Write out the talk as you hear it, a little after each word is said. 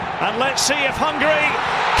And let's see if Hungary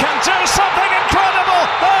can do something incredible.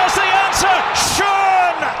 There's the answer.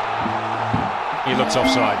 Schön. He looks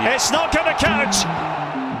offside. It's not going to count.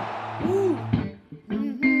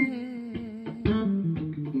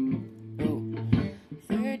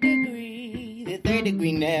 Third Degree, the Third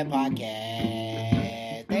Degree Net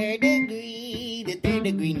Podcast. Third Degree, the Third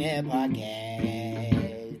Degree Net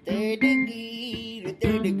Podcast. Third Degree, the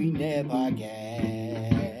Third Degree Net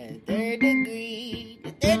Podcast. Third Degree,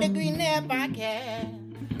 the Third Degree Net Podcast.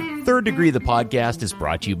 Third Degree, the podcast, is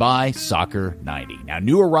brought to you by Soccer 90. Now,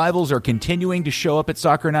 new arrivals are continuing to show up at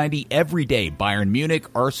Soccer 90 every day. Bayern Munich,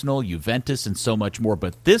 Arsenal, Juventus, and so much more.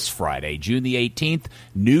 But this Friday, June the 18th,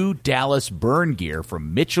 new Dallas Burn gear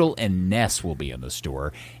from Mitchell and Ness will be in the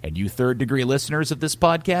store. And you Third Degree listeners of this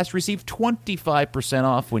podcast receive 25%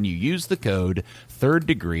 off when you use the code Third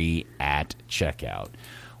Degree at checkout.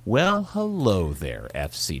 Well, hello there,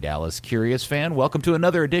 FC Dallas Curious fan. Welcome to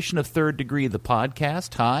another edition of Third Degree, the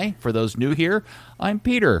podcast. Hi, for those new here, I'm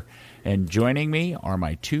Peter, and joining me are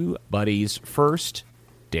my two buddies. First,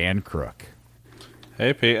 Dan Crook.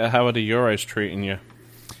 Hey, Peter, how are the Euros treating you?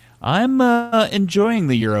 I'm enjoying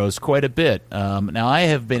the Euros quite a bit. Now, I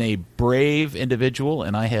have been a brave individual,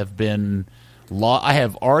 and I have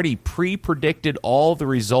already pre-predicted all the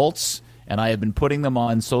results, and I have been putting them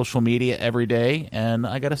on social media every day, and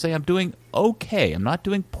I got to say I'm doing okay. I'm not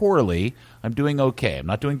doing poorly. I'm doing okay. I'm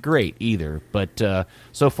not doing great either, but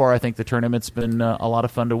so far I think the tournament's been a lot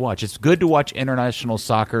of fun to watch. It's good to watch international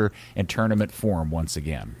soccer in tournament form once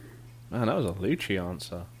again. Man, that was a Lucci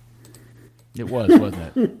answer. It was,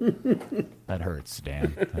 wasn't it? That hurts,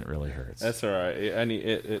 Dan. That really hurts. That's all right.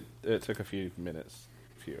 It took a few minutes,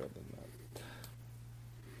 fewer than that.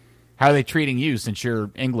 How are they treating you since you're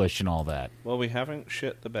English and all that? Well, we haven't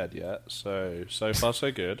shit the bed yet, so far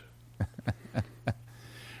so good.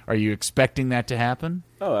 Are you expecting that to happen?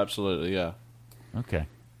 Oh, absolutely, yeah. Okay.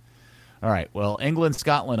 All right. Well,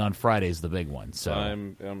 England-Scotland on Friday is the big one. So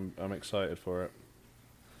I'm excited for it.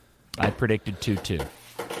 I predicted 2-2.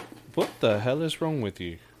 What the hell is wrong with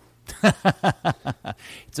you?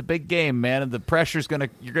 It's a big game, man, and the pressure's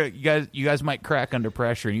you guys might crack under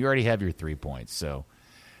pressure, and you already have your 3 points, so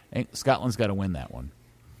Scotland's got to win that one.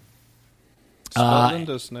 Scotland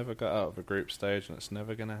has never got out of a group stage, and it's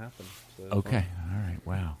never going to happen. So okay. All right.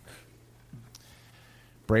 Wow.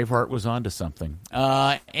 Braveheart was onto something.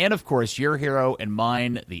 And, of course, your hero and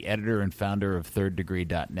mine, the editor and founder of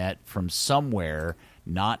ThirdDegree.net, from somewhere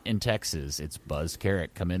not in Texas, it's Buzz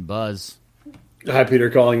Carrick. Come in, Buzz. Hi, Peter,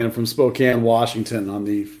 calling in from Spokane, Washington on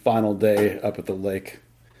the final day up at the lake.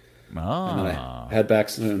 Oh. And then I head back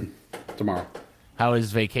soon tomorrow. How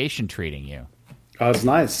is vacation treating you? It's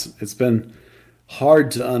nice. It's been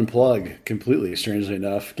hard to unplug completely, strangely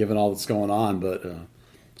enough, given all that's going on. But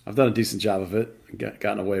I've done a decent job of it,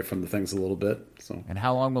 gotten away from the things a little bit. So. And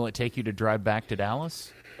how long will it take you to drive back to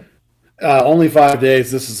Dallas? Only 5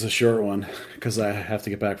 days. This is a short one because I have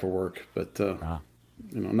to get back for work. But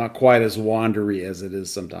not quite as wandery as it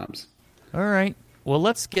is sometimes. All right. Well,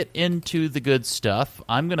 let's get into the good stuff.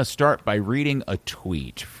 I'm going to start by reading a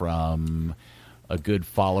tweet from a good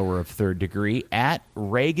follower of Third Degree, at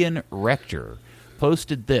Reagan Rector,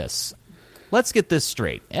 posted this. Let's get this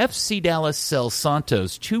straight. FC Dallas sells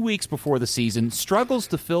Santos 2 weeks before the season, struggles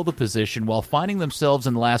to fill the position while finding themselves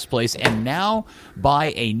in last place, and now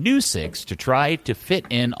buy a new 6 to try to fit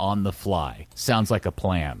in on the fly. Sounds like a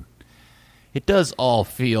plan. It does all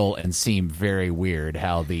feel and seem very weird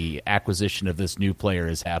how the acquisition of this new player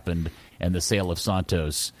has happened and the sale of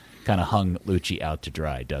Santos kind of hung Lucci out to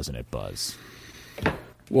dry, doesn't it, Buzz?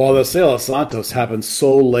 Well, the sale of Santos happened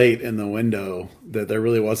so late in the window that there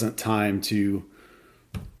really wasn't time to,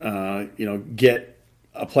 get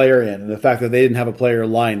a player in. And the fact that they didn't have a player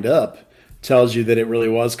lined up tells you that it really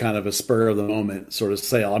was kind of a spur of the moment sort of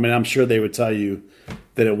sale. I mean, I'm sure they would tell you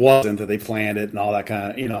that it wasn't, that they planned it and all that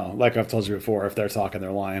kind of, like I've told you before, if they're talking,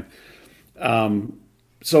 they're lying.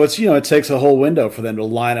 So it's, it takes a whole window for them to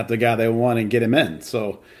line up the guy they want and get him in.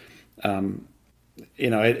 So,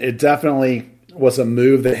 it definitely was a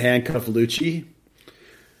move that handcuffed Lucci.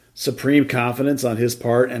 Supreme confidence on his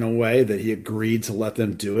part in a way that he agreed to let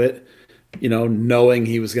them do it, knowing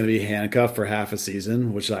he was going to be handcuffed for half a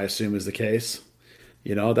season, which I assume is the case.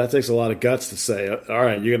 That takes a lot of guts to say, all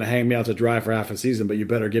right, you're going to hang me out to dry for half a season, but you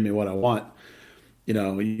better give me what I want. You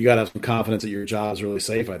got to have some confidence that your job is really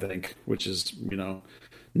safe, I think, which is,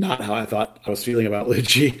 not how I thought I was feeling about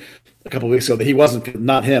Lucci a couple of weeks ago. That he wasn't,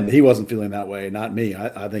 not him, he wasn't feeling that way, not me.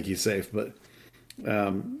 I think he's safe, but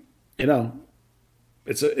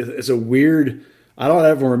it's a weird. I don't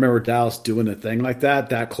ever remember Dallas doing a thing like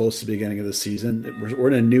that close to the beginning of the season. We're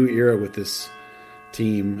in a new era with this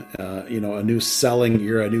team, a new selling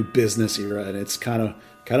era, a new business era, and it's kind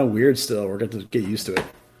of weird still. We're going to get used to it.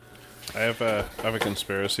 I have a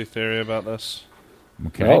conspiracy theory about this.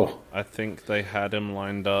 Okay. Oh, I think they had him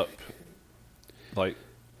lined up, like,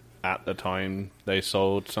 at the time they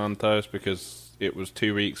sold Santos, because it was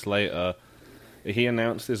 2 weeks later. He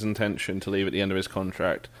announced his intention to leave at the end of his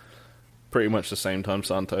contract, pretty much the same time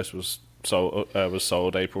Santos was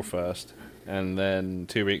sold April 1st. And then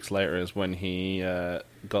 2 weeks later is when he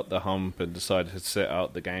got the hump and decided to sit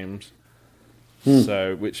out the games.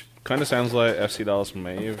 So, which kind of sounds like FC Dallas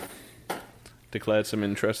may have declared some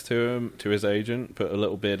interest to his agent, put a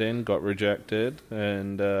little bid in, got rejected,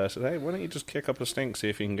 and said, "Hey, why don't you just kick up a stink, see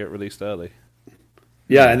if you can get released early?"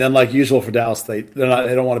 yeah, and then like usual for Dallas, they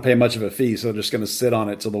don't want to pay much of a fee, so they're just going to sit on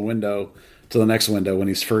it till the next window when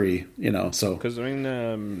he's free. So Because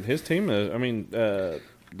his team,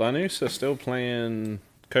 Lanús are still playing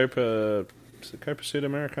Copa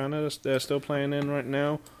Sudamericana. They're still playing in right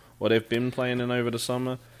now, or they've been playing in over the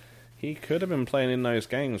summer. He could have been playing in those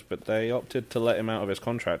games, but they opted to let him out of his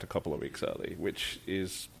contract a couple of weeks early, which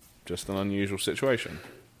is just an unusual situation.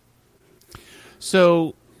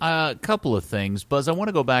 So, a couple of things. Buzz, I want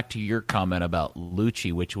to go back to your comment about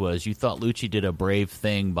Lucci, which was you thought Lucci did a brave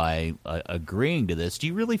thing by agreeing to this. Do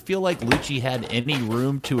you really feel like Lucci had any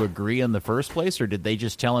room to agree in the first place, or did they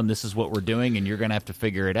just tell him this is what we're doing and you're going to have to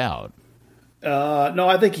figure it out? No,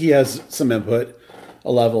 I think he has some input.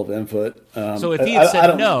 A level of input. So if he had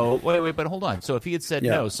said no, wait, but hold on. So if he had said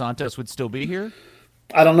Yeah. no, Santos would still be here?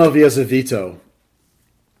 I don't know if he has a veto,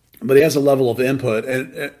 but he has a level of input,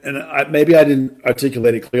 and maybe I didn't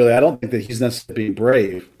articulate it clearly. I don't think that he's necessarily being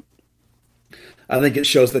brave. I think it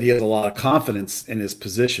shows that he has a lot of confidence in his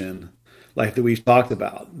position, like that we've talked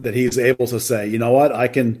about, that he's able to say, you know what, I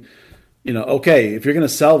can, okay, if you're going to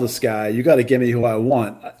sell this guy, you got to give me who I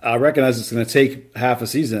want. I recognize it's going to take half a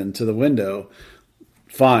season to the window.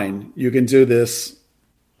 Fine, you can do this,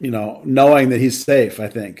 knowing that he's safe, I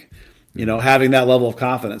think. Having that level of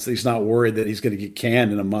confidence that he's not worried that he's going to get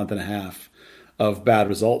canned in a month and a half of bad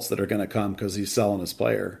results that are going to come because he's selling his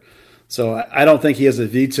player. So I don't think he has a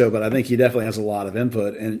veto, but I think he definitely has a lot of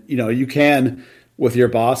input. And, you can, with your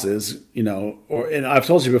bosses, and I've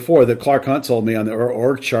told you before that Clark Hunt told me on the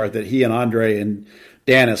org chart that he and Andre and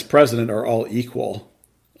Dan as president are all equal.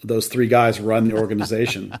 Those three guys run the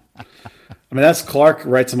organization. I mean, that's Clark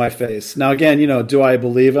right to my face. Now, again, do I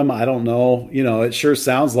believe him? I don't know. It sure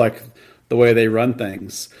sounds like the way they run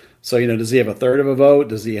things. So, does he have a third of a vote?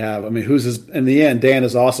 Does he have, who's his, in the end, Dan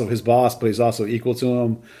is also his boss, but he's also equal to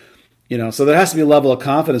him. So there has to be a level of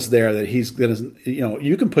confidence there that he's going to,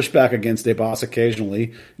 you can push back against a boss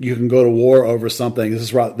occasionally. You can go to war over something. This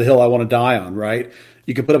is the hill I want to die on, right?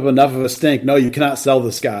 You can put up enough of a stink. No, you cannot sell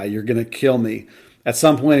this guy. You're going to kill me. At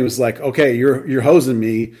some point, it was like, okay, you're hosing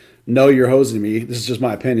me. No, you're hosing me. This is just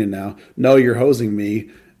my opinion now. No, you're hosing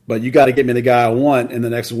me, but you got to get me the guy I want in the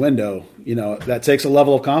next window. That takes a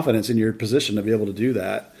level of confidence in your position to be able to do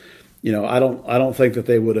that. I don't think that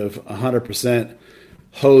they would have 100%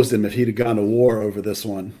 hosed him if he'd have gone to war over this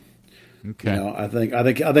one. Okay. I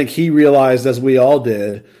think he realized, as we all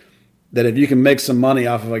did, that if you can make some money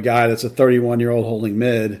off of a guy that's a 31-year-old holding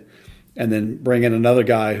mid, and then bring in another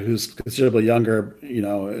guy who's considerably younger,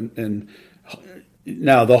 and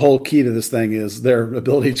now the whole key to this thing is their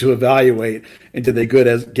ability to evaluate, and did they get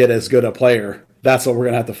as good a player? That's what we're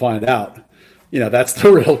going to have to find out. That's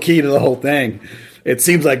the real key to the whole thing. It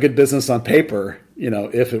seems like good business on paper,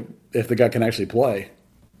 if the guy can actually play.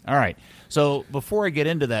 All right. So before I get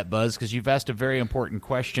into that, Buzz, because you've asked a very important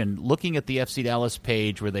question, looking at the FC Dallas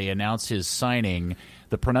page where they announce his signing,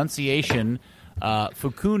 the pronunciation,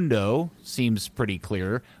 Facundo, seems pretty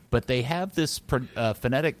clear, but they have this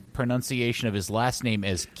phonetic pronunciation of his last name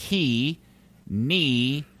as Key,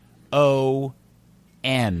 Ni, O,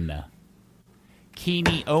 N.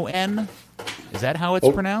 Keyni O-N? Is that how it's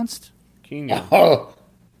pronounced? Kenyon. Oh,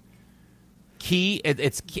 Key,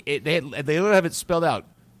 they literally have it spelled out,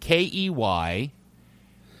 K-E-Y,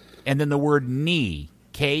 and then the word Knee,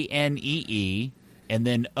 K-N-E-E, and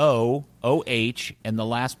then O-O-H, and the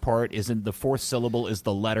last part the fourth syllable is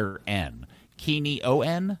the letter N. Keyni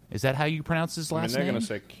O-N? Is that how you pronounce his last they're name? going to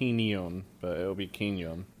say Kenyon, but it'll be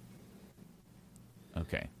Kenyon.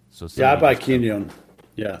 Okay. So yeah, I buy Kenyon.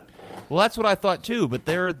 Yeah. Well, that's what I thought too, but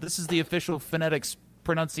this is the official phonetics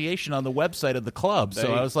pronunciation on the website of the club.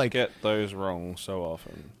 So I was like, get those wrong so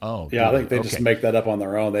often. oh. Yeah, I think they okay. just make that up on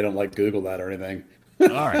their own. They don't Google that or anything. All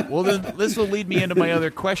right. Well, then this will lead me into my other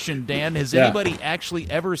question, Dan. Has Yeah. anybody actually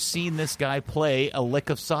ever seen this guy play a lick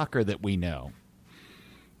of soccer that we know?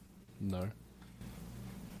 No.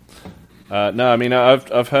 No, I mean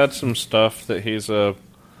I've heard some stuff that he's a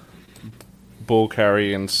ball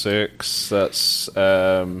carry in 6. That's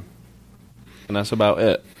and that's about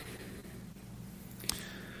it.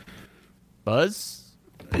 Buzz,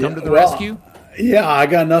 come to the rescue. Yeah, I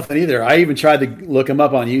got nothing either. I even tried to look him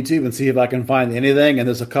up on YouTube and see if I can find anything. And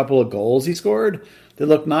there's a couple of goals he scored that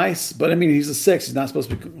look nice. But I mean, he's a 6. He's not supposed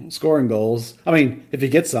to be scoring goals. I mean, if he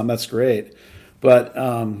gets some, that's great. But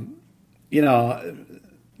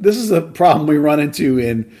this is a problem we run into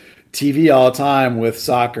in TV all the time with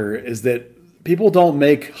soccer, is that people don't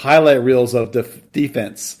make highlight reels of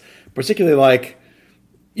defense, particularly like,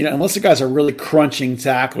 unless the guy's a really crunching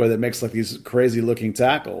tackler that makes like these crazy looking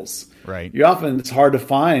tackles. Right. It's hard to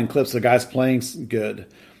find clips of guys playing good.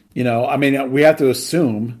 I mean, we have to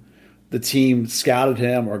assume the team scouted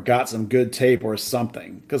him or got some good tape or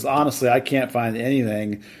something. Because honestly, I can't find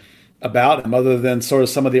anything about him other than sort of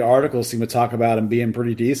some of the articles seem to talk about him being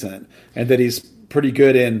pretty decent and that he's pretty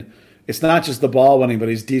good in. It's not just the ball winning, but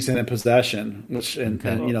he's decent in possession, and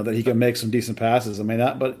that he can make some decent passes. I mean,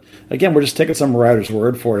 but again, we're just taking some writer's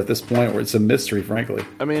word for it at this point, where it's a mystery, frankly.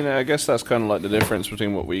 I mean, I guess that's kind of like the difference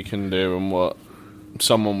between what we can do and what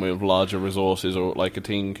someone with larger resources or like a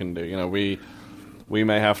team can do. We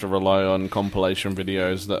may have to rely on compilation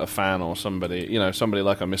videos that a fan or somebody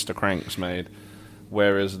like a Mr. Cranks made,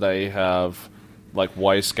 whereas they have like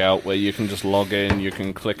Y-Scout, where you can just log in, you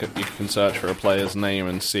can click it, you can search for a player's name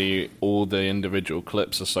and see all the individual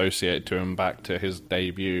clips associated to him back to his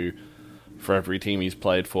debut for every team he's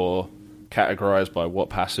played for, categorized by what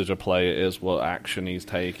passage of play it is, what action he's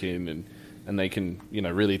taking, and they can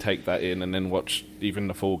really take that in and then watch even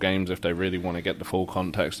the full games if they really want to get the full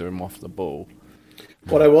context of him off the ball.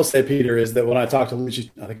 What I will say, Peter, is that when I talked to Lucci,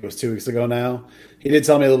 I think it was 2 weeks ago now, he did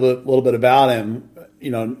tell me a little bit about him.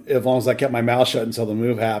 As long as I kept my mouth shut until the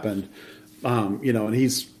move happened, and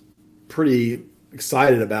he's pretty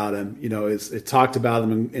excited about him. It talked about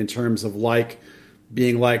him in terms of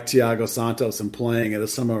being like Thiago Santos and playing at a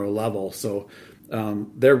similar level. So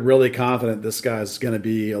they're really confident this guy's going to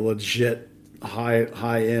be a legit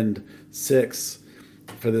high end 6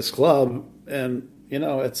 for this club. And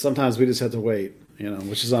it's sometimes we just have to wait.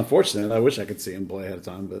 Which is unfortunate. I wish I could see him play ahead of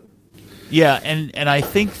time, but. Yeah, and I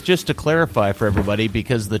think just to clarify for everybody,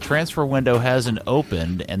 because the transfer window hasn't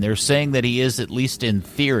opened, and they're saying that he is, at least in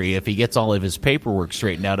theory, if he gets all of his paperwork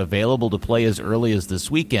straightened out, available to play as early as this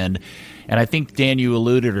weekend. And I think, Dan, you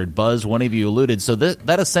alluded, or Buzz, one of you alluded, so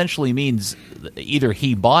that essentially means either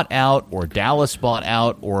he bought out, or Dallas bought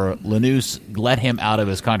out, or Lanús let him out of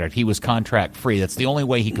his contract. He was contract free. That's the only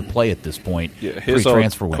way he could play at this point. Yeah, his old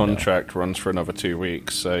transfer window. Contract runs for another 2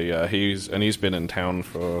 weeks, so yeah, he's been in town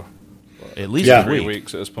for at least 3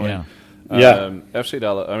 weeks at this point. Yeah. FC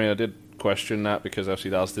Dallas, I mean, I did question that because FC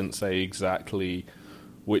Dallas didn't say exactly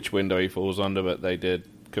which window he falls under, but they did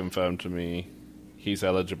confirm to me he's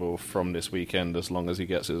eligible from this weekend as long as he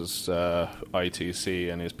gets his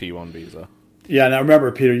ITC and his P1 visa. Yeah, now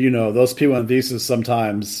remember, Peter, those P1 visas,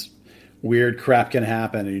 sometimes weird crap can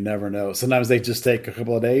happen and you never know. Sometimes they just take a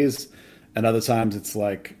couple of days, and other times it's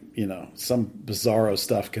like, some bizarro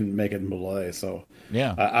stuff can make it in play. So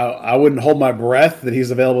yeah, I wouldn't hold my breath that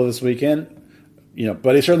he's available this weekend,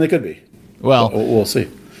 but he certainly could be. Well, we'll see.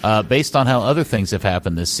 Based on how other things have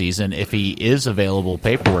happened this season, if he is available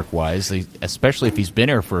paperwork-wise, especially if he's been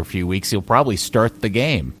here for a few weeks, he'll probably start the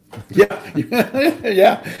game. Yeah,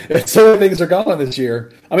 yeah. So things are going this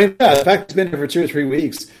year. I mean, the fact he's been here for 2 or 3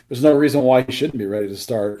 weeks, there's no reason why he shouldn't be ready to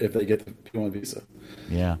start if they get the P1 visa.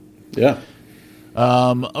 Yeah. Yeah.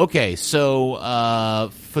 Okay, so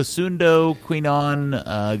Facundo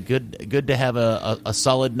Quinon, good to have a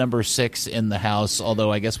solid number 6 in the house,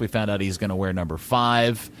 although I guess we found out he's going to wear number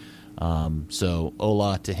 5. So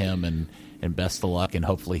hola to him and best of luck, and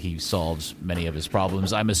hopefully he solves many of his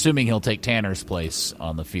problems. I'm assuming he'll take Tanner's place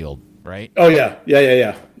on the field, right? Oh, yeah.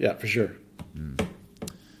 Yeah, for sure.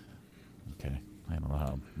 Okay. I don't know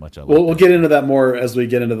how much I like we'll get into that more as we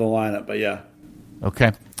get into the lineup, but yeah.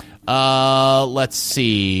 Okay. Let's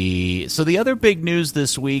see. So the other big news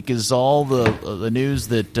this week is all the news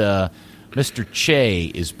that Mr. Che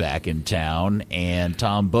is back in town, and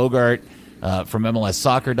Tom Bogart from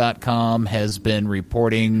MLSsoccer.com has been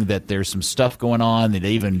reporting that there's some stuff going on, that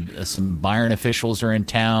even some Bayern officials are in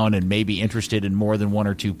town and may be interested in more than 1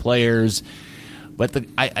 or 2 players. But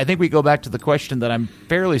I think we go back to the question that I'm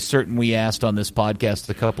fairly certain we asked on this podcast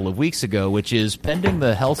a couple of weeks ago, which is, pending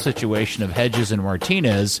the health situation of Hedges and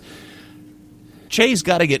Martinez, Che's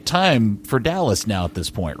got to get time for Dallas now at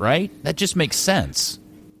this point, right? That just makes sense.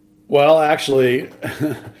 Well, actually,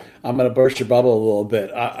 I'm going to burst your bubble a little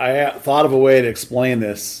bit. I thought of a way to explain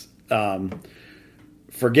this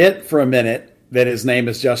forget for a minute that his name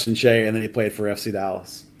is Justin Shea and then he played for FC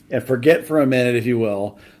Dallas. And forget for a minute, if you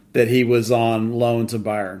will, that he was on loan to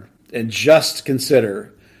Bayern. And just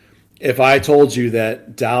consider if I told you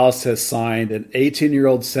that Dallas has signed an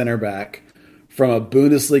 18-year-old center back from a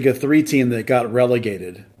Bundesliga 3 team that got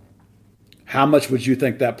relegated, how much would you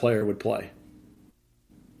think that player would play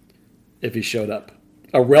if he showed up?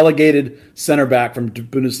 A relegated center back from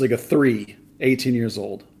Bundesliga 3, 18 years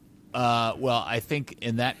old. Well, I think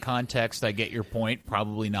in that context, I get your point.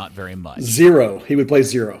 Probably not very much. 0. He would play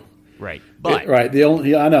 0. Right. But right.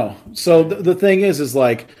 I know. So the thing is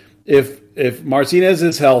like if Martinez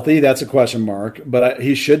is healthy, that's a question mark, but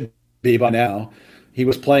he should be by now. He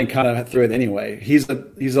was playing kind of through it anyway. He's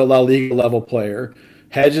a La Liga level player.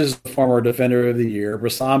 Hedges, the former defender of the year.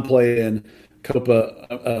 Bressan played in Copa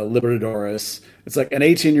Libertadores. It's like an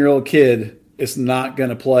 18-year-old kid is not going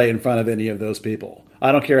to play in front of any of those people.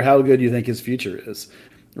 I don't care how good you think his future is,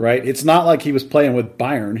 right? It's not like he was playing with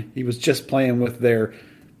Bayern. He was just playing with their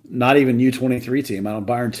not even U23 team. I don't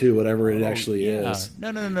Bayern 2, whatever it actually is.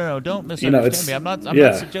 No. Don't misunderstand me. I'm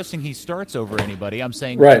not suggesting he starts over anybody. I'm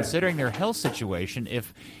saying considering their health situation,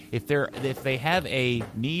 if they have a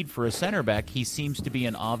need for a center back, he seems to be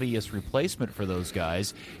an obvious replacement for those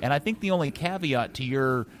guys. And I think the only caveat to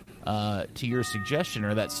your suggestion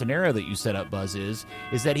or that scenario that you set up, Buzz, is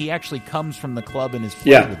that he actually comes from the club and has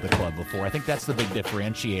played with the club before. I think that's the big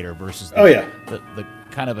differentiator versus the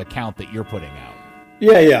kind of account that you're putting out.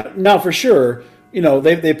 Yeah. Now, for sure,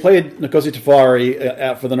 they played Nkosi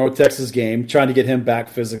Tafari for the North Texas game, trying to get him back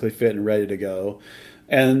physically fit and ready to go.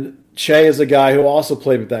 And Che is a guy who also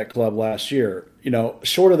played with that club last year.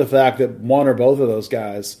 Short of the fact that one or both of those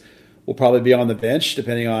guys will probably be on the bench,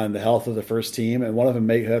 depending on the health of the first team, and one of them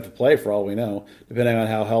may have to play for all we know, depending on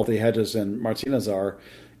how healthy Hedges and Martinez are.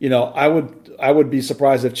 I would be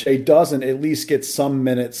surprised if Che doesn't at least get some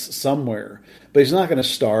minutes somewhere. But he's not going to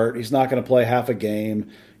start. He's not going to play half a game.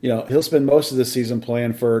 He'll spend most of the season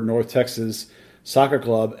playing for North Texas Soccer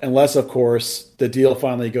Club, unless, of course, the deal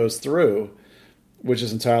finally goes through, which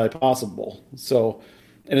is entirely possible. So,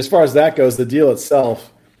 and as far as that goes, the deal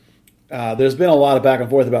itself, there's been a lot of back and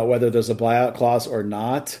forth about whether there's a buyout clause or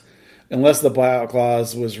not. Unless the buyout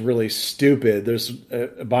clause was really stupid,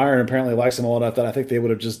 Bayern apparently likes him well enough that I think they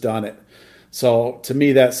would have just done it. So to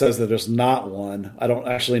me, that says that there's not one. I don't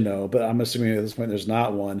actually know, but I'm assuming at this point there's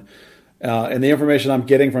not one. And the information I'm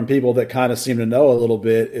getting from people that kind of seem to know a little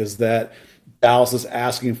bit is that Dallas is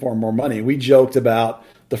asking for more money. We joked about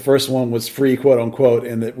the first one was free, quote unquote,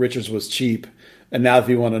 and that Richards was cheap. And now if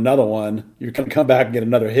you want another one, you're going to come back and get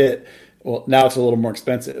another hit. Well, now it's a little more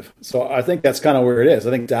expensive. So I think that's kind of where it is. I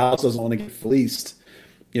think Dallas doesn't want to get fleeced.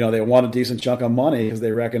 They want a decent chunk of money because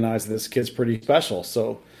they recognize this kid's pretty special.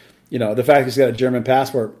 So, the fact he's got a German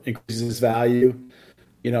passport increases his value.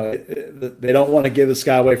 They don't want to give this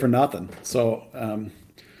guy away for nothing. So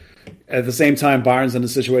at the same time, Bayern's in a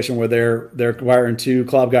situation where their Bayern 2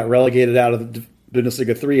 club got relegated out of the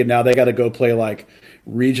Bundesliga 3, and now they got to go play like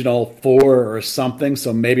Regional 4 or something.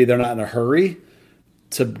 So maybe they're not in a hurry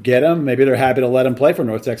to get him. Maybe they're happy to let him play for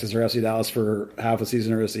North Texas or FC Dallas for half a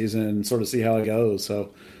season or a season and sort of see how it goes.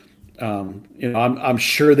 So, I'm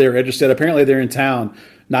sure they're interested. Apparently they're in town,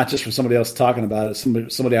 not just from somebody else talking about it.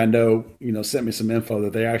 Somebody I know, sent me some info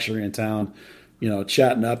that they actually are in town,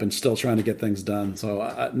 chatting up and still trying to get things done.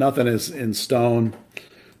 So nothing is in stone.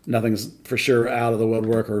 Nothing's for sure out of the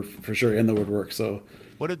woodwork or for sure in the woodwork. So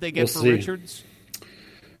what did they get for Richards?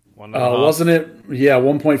 Wasn't it? Yeah,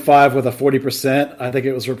 1.5 with a 40%. I think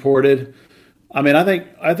it was reported. I mean,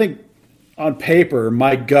 I think on paper,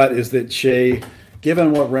 my gut is that Che,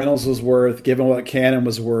 given what Reynolds was worth, given what Cannon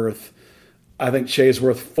was worth, I think Che's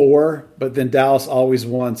worth 4. But then Dallas always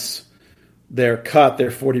wants their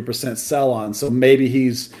 40% sell on. So maybe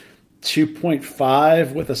he's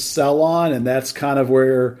 2.5 with a sell on, and that's kind of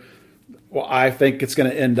where I think it's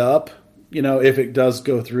going to end up. If it does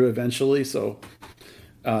go through eventually. So.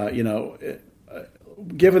 Given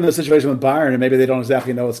the situation with Bayern, and maybe they don't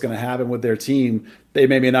exactly know what's going to happen with their team, they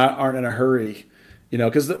maybe aren't in a hurry,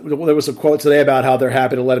 because there was a quote today about how they're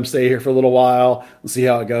happy to let him stay here for a little while and see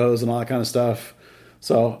how it goes and all that kind of stuff.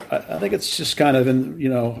 So I think it's just kind of in,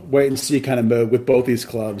 wait and see kind of mode with both these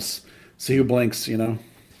clubs, see who blinks, And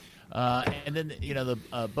then, the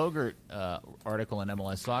Bogert article in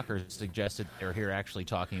MLS Soccer suggested they're here actually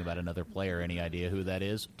talking about another player. Any idea who that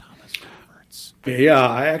is? Thomas Roberts. Yeah,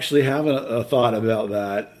 I actually have a thought about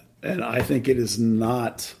that, and I think it is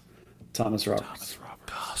not Thomas Roberts.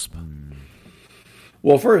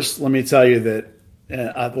 Well, first, let me tell you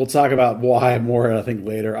that we'll talk about why more, I think,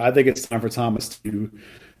 later. I think it's time for Thomas to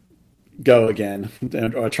go again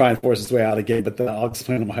or try and force his way out again. But then I'll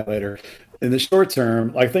explain why later. In the short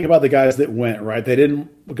term, like think about the guys that went, right? They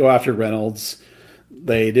didn't go after Reynolds.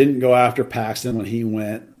 They didn't go after Paxton when he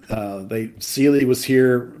went. Sealy was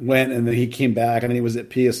here, went, and then he came back, and then he was at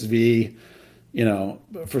PSV.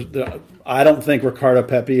 I don't think Ricardo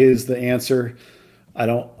Pepi is the answer. I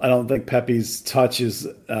don't think Pepe's touch is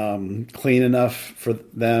clean enough for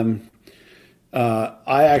them.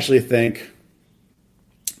 I actually think.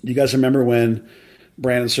 You guys remember when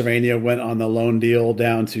Brandon Cervania went on the loan deal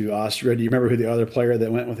down to Austria? Do you remember who the other player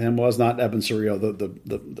that went with him was? Not Evan Surreal,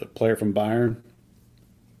 the player from Bayern.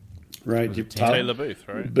 Right? Taylor Booth,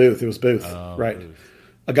 right? Booth. It was Booth. Right. Booth.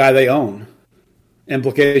 A guy they own.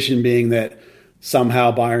 Implication being that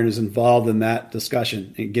somehow Bayern is involved in that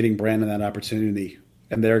discussion and getting Brandon that opportunity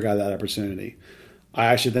and their guy that opportunity. I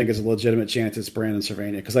actually think it's a legitimate chance it's Brandon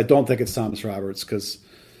Cervania because I don't think it's Thomas Roberts because,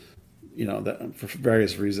 that, for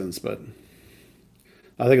various reasons. But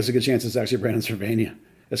I think it's a good chance it's actually Brandon Cervania.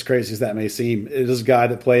 As crazy as that may seem. It is a guy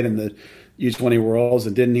that played in the U20 Worlds,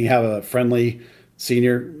 and didn't he have a friendly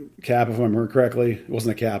senior cap, if I remember correctly? It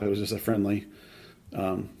wasn't a cap, it was just a friendly.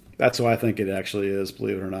 That's who I think it actually is,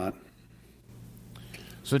 believe it or not.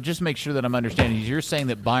 So just make sure that I'm understanding. You're saying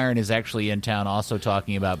that Bayern is actually in town also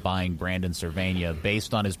talking about buying Brandon Cervania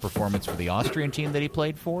based on his performance for the Austrian team that he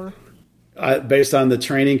played for? Based on the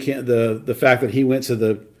training camp, the fact that he went to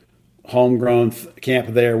the homegrown camp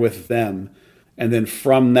there with them, and then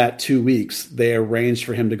from that 2 weeks, they arranged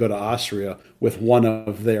for him to go to Austria with one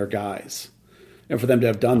of their guys. And for them to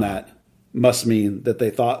have done that must mean that they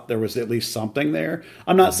thought there was at least something there.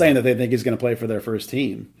 I'm not saying that they think he's going to play for their first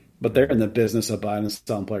team, but they're in the business of buying and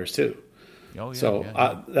selling players too. Oh, yeah,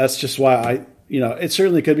 so that's just why it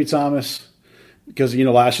certainly could be Thomas because,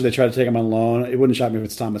 last year they tried to take him on loan. It wouldn't shock me if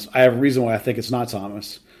it's Thomas. I have a reason why I think it's not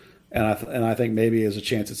Thomas. And I think maybe there's a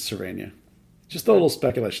chance it's Cervania. Just a little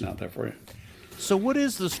speculation out there for you. So what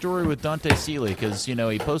is the story with Dante Sealy? Because,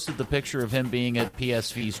 he posted the picture of him being at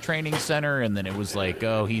PSV's training center, and then it was like,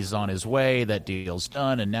 oh, he's on his way, that deal's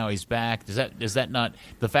done, and now he's back. Does that not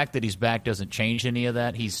 – the fact that he's back doesn't change any of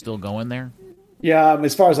that? He's still going there? Yeah,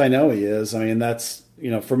 as far as I know, he is. I mean, that's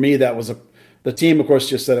 – for me, that was the team, of course,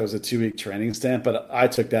 just said it was a 2-week training stint, but I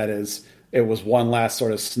took that as it was one last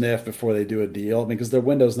sort of sniff before they do a deal because their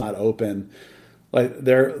window's not open. Like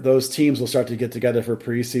those teams will start to get together for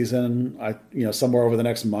preseason, somewhere over the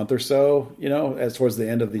next month or so, as towards the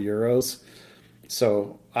end of the Euros.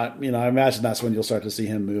 So I imagine that's when you'll start to see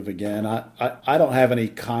him move again. I don't have any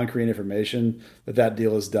concrete information that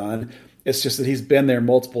deal is done. It's just that he's been there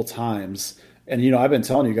multiple times, and I've been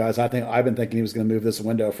telling you guys, I've been thinking he was going to move this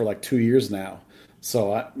window for like 2 years now.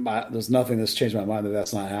 So there's nothing that's changed my mind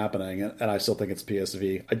that's not happening, and I still think it's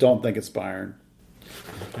PSV. I don't think it's Bayern.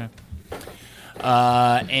 Okay.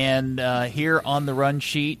 And here on the run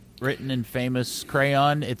sheet, written in famous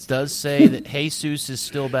crayon, it does say that Jesus is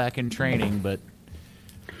still back in training, but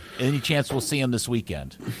any chance we'll see him this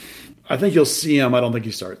weekend? I think you'll see him. I don't think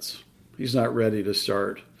he starts. He's not ready to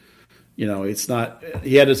start. It's not.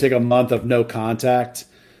 He had to take a month of no contact.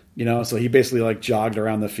 So he basically jogged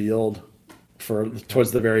around the field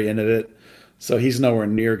towards the very end of it. So he's nowhere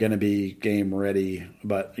near going to be game ready.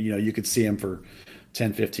 But you could see him for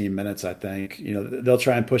 10, 15 minutes, I think. They'll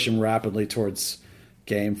try and push him rapidly towards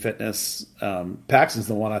game fitness. Paxton's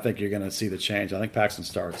the one I think you're going to see the change. I think Paxton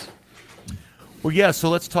starts. Well, yeah, so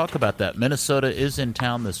let's talk about that. Minnesota is in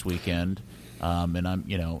town this weekend,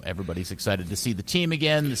 and everybody's excited to see the team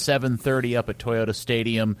again. The 7:30 up at Toyota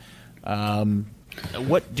Stadium.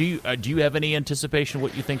 What do you have any anticipation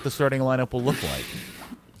what you think the starting lineup will look like?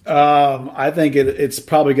 I think it's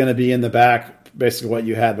probably going to be in the back, basically what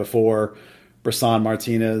you had before. Brisson,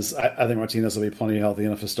 Martinez. I think Martinez will be plenty healthy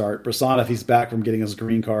enough to start. Brisson, if he's back from getting his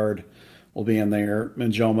green card, will be in there.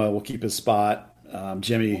 Minjoma will keep his spot.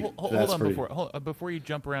 Jimmy, hold on before you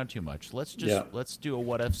jump around too much. Let's do a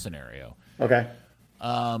what if scenario. Okay.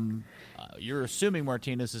 You're assuming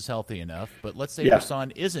Martinez is healthy enough, but let's say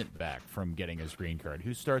Brisson isn't back from getting his green card.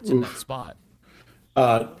 Who starts in that spot?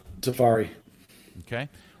 Tafari. Okay.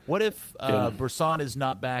 What if Brisson is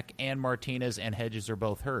not back and Martinez and Hedges are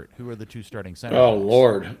both hurt? Who are the two starting centers? Oh,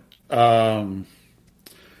 Lord. Wow.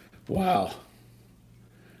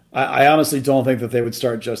 I honestly don't think that they would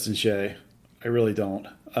start Justin Shea. I really don't.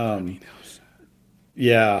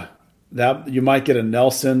 Yeah. That you might get a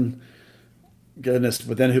Nelson. Goodness,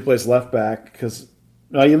 but then who plays left back? Because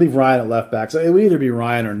you leave Ryan at left back. So it would either be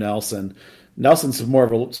Ryan or Nelson. Nelson's more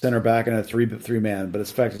of a center back and a three man, but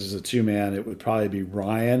it's effective as a 2-man. It would probably be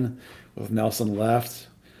Ryan with Nelson left.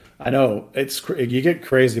 I know you get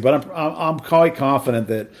crazy, but I'm quite confident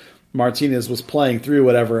that Martinez was playing through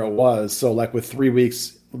whatever it was. So, like with 3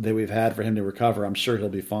 weeks that we've had for him to recover, I'm sure he'll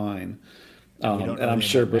be fine. And I'm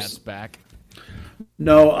sure Matt's back.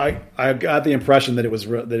 No, I got the impression that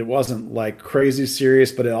it wasn't like crazy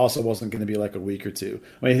serious, but it also wasn't going to be like a week or two.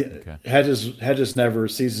 I mean, Hedges never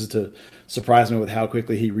ceases to surprise me with how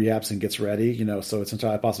quickly he rehaps and gets ready. So it's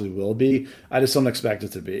entirely possible he will be. I just don't expect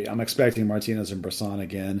it to be. I'm expecting Martinez and Brisson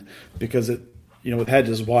again because with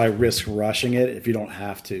Hedges, why risk rushing it if you don't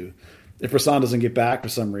have to? If Brisson doesn't get back for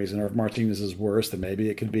some reason, or if Martinez is worse, then maybe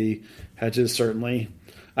it could be Hedges. Certainly,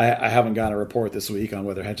 I haven't gotten a report this week on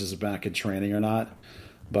whether Hedges is back in training or not.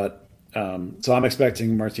 But so I'm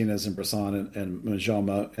expecting Martinez and Brisson and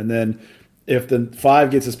Majoma. And then if the 5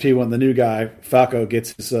 gets his P1, the new guy, Falco,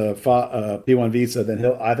 gets his P1 visa, then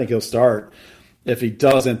I think he'll start. If he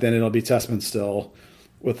doesn't, then it'll be Tessman still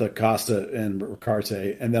with Acosta and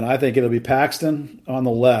Ricarte. And then I think it'll be Paxton on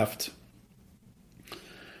the left,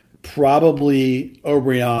 probably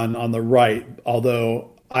O'Brien on the right,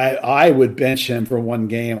 although I would bench him for one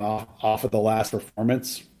game off of the last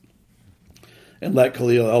performance and let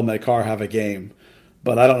Khalil El-Medkar have a game.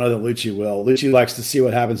 But I don't know that Lucci will. Lucci likes to see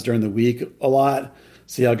what happens during the week a lot,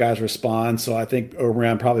 see how guys respond. So I think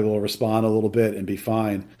O'Brien probably will respond a little bit and be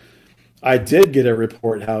fine. I did get a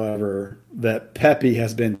report, however, that Pepe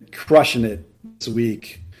has been crushing it this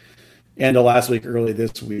week and the last week, early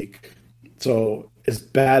this week. So as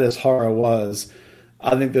bad as Hara was,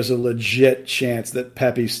 I think there's a legit chance that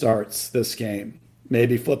Pepe starts this game.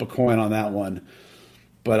 Maybe flip a coin on that one.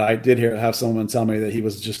 But I did have someone tell me that he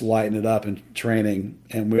was just lighting it up in training,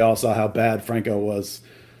 and we all saw how bad Franco was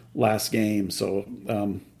last game. So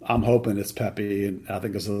I'm hoping it's Pepe, and I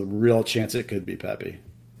think there's a real chance it could be Pepe.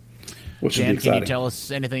 Which Dan, would be exciting. can you tell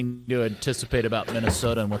us anything to anticipate about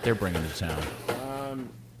Minnesota and what they're bringing to town?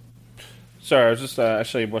 Sorry, I was just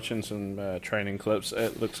actually watching some training clips.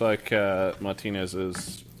 It looks like Martinez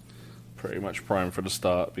is pretty much primed for the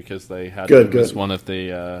start because they had him as one of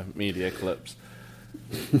the media clips.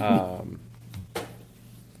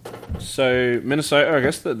 So Minnesota, I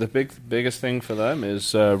guess the biggest thing for them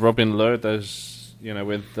is Robin Lod. There's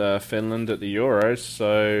with Finland at the Euros,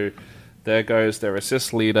 so there goes their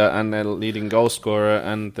assist leader and their leading goal scorer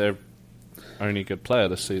and their only good player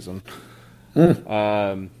this season. He's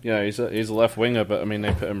a left winger, but I mean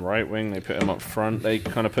they put him right wing, they put him up front, they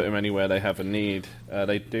kind of put him anywhere they have a need.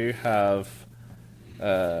 They do have,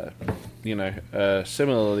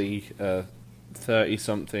 similarly.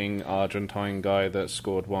 30-something Argentine guy that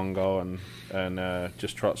scored one goal and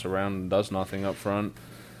just trots around and does nothing up front.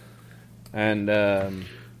 And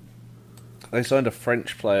they signed a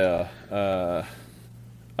French player,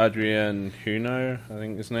 Adrien Huno, I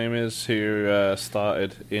think his name is, who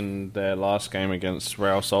started in their last game against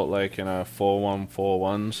Real Salt Lake in a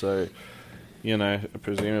 4-1-4-1. So,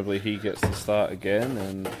 presumably he gets to start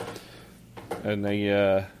again, and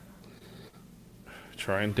they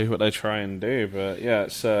try and do what they try and do. But yeah,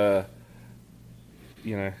 it's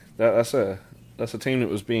that's a team that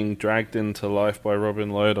was being dragged into life by Robin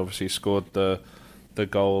Lod. Obviously scored the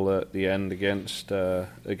goal at the end against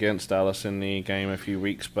Dallas in the game a few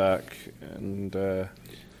weeks back, and they're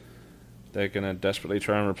going to desperately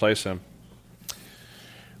try and replace him.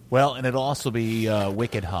 Well, and it'll also be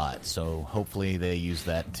wicked hot, so hopefully they use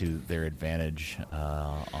that to their advantage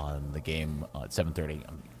on the game at 7:30.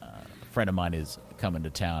 A friend of mine is coming to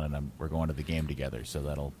town, and we're going to the game together, so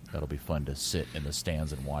that'll be fun to sit in the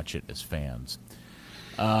stands and watch it as fans.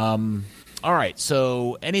 All right,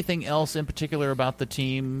 so anything else in particular about the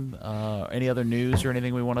team? Any other news or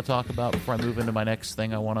anything we want to talk about before I move into my next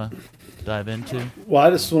thing I want to dive into? Well, I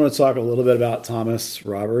just want to talk a little bit about Thomas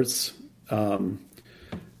Roberts.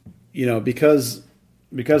 Because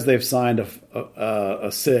they've signed a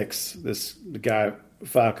six, the guy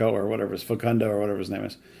Falco or whatever, Facundo or whatever his name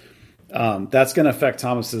is. That's going to affect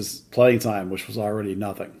Thomas's playing time, which was already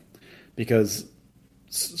nothing, because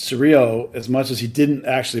Cirillo, as much as he didn't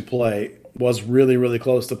actually play, was really, really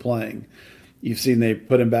close to playing. You've seen they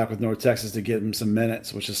put him back with North Texas to give him some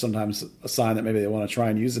minutes, which is sometimes a sign that maybe they want to try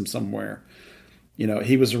and use him somewhere.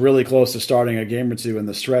 He was really close to starting a game or two in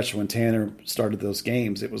the stretch when Tanner started those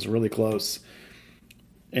games. It was really close.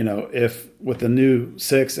 If with the new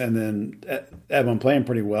six and then Edwin playing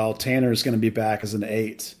pretty well, Tanner's going to be back as an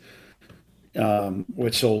 8.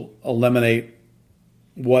 Which will eliminate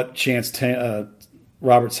what chance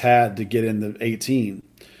Roberts had to get in the 18.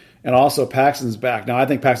 And also Paxton's back. Now, I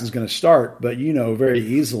think Paxton's going to start, but very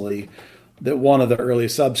easily that one of the early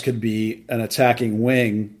subs could be an attacking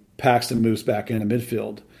wing. Paxton moves back into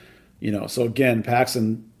midfield. So again,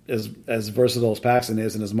 Paxton is as versatile as Paxton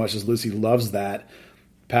is, and as much as Lucy loves that,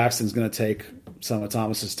 Paxton's going to take some of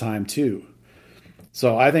Thomas's time too.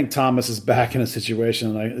 So I think Thomas is back in a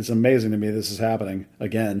situation. It's amazing to me this is happening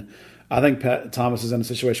again. I think Thomas is in a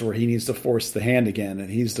situation where he needs to force the hand again, and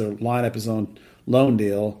he needs to line up his own loan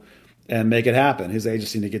deal and make it happen. His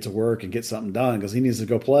agents need to get to work and get something done because he needs to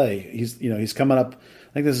go play. He's coming up.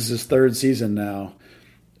 I think this is his third season now.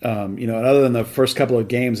 And other than the first couple of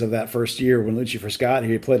games of that first year when Lucci first got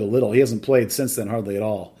here, he played a little. He hasn't played since then hardly at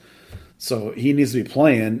all. So he needs to be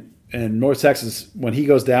playing. And North Texas, when he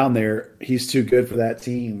goes down there, he's too good for that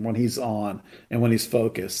team when he's on and when he's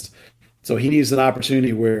focused. So he needs an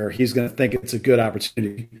opportunity where he's going to think it's a good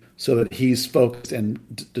opportunity so that he's focused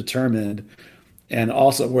and determined, and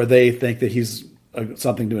also where they think that he's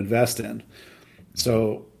something to invest in.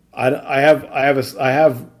 So I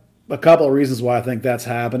have a couple of reasons why I think that's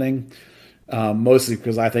happening. Mostly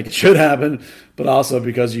because I think it should happen, but also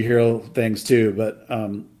because you hear things too. But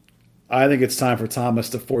I think it's time for Thomas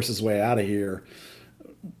to force his way out of here.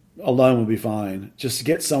 Alone will be fine. Just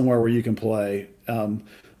get somewhere where you can play.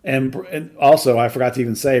 And also, I forgot to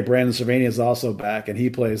even say, Brandon Cervania is also back, and he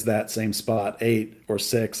plays that same spot, 8 or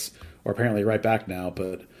 6, or apparently right back now.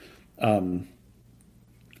 But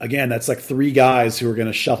again, that's like 3 guys who are going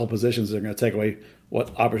to shuffle positions. They're going to take away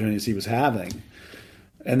what opportunities he was having.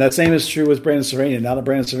 And that same is true with Brandon Cervania. Now that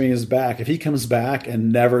Brandon Cervania is back, if he comes back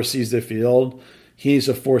and never sees the field, he needs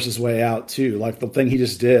to force his way out too. Like the thing he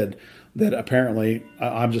just did that apparently,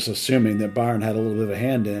 I'm just assuming that Byron had a little bit of a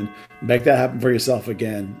hand in. Make that happen for yourself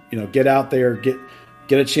again. Get out there, get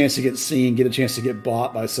a chance to get seen, get a chance to get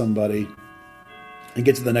bought by somebody, and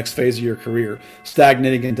get to the next phase of your career.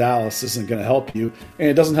 Stagnating in Dallas isn't going to help you, and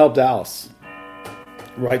it doesn't help Dallas.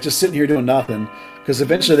 Right? Just sitting here doing nothing, because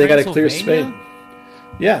eventually they got to clear space.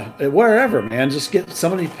 Yeah, wherever, man. Just get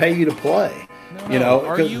somebody to pay you to play. No,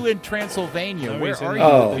 are you in Transylvania? Where are you?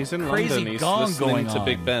 Oh, he's in crazy London. He's gong listening going to on.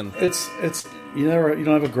 Big Ben. It's you don't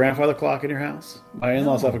have a grandfather clock in your house? My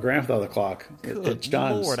in-laws have a grandfather clock. It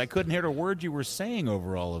chimes. Lord, I couldn't hear a word you were saying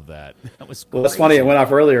over all of that. That was crazy. Well, that's funny. It went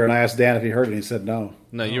off earlier, and I asked Dan if he heard it, and he said no.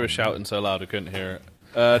 No, you were shouting so loud I couldn't hear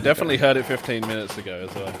it. Definitely heard it 15 minutes ago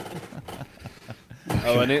as well.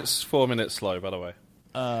 Oh, and it's 4 minutes slow, by the way.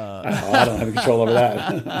 I don't have control over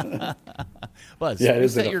that. Buzz, Yeah, it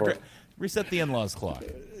is reset the in-laws clock.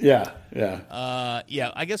 Yeah.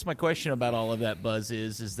 I guess my question about all of that, Buzz,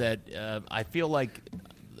 is that I feel like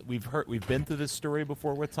we've been through this story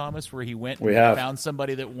before with Thomas, where he went and found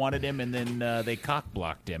somebody that wanted him, and then they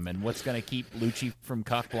cock-blocked him. And what's going to keep Lucci from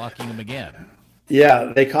cock-blocking him again?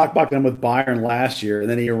 Yeah, they cock-blocked him with Byron last year, and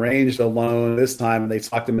then he arranged a loan this time, and they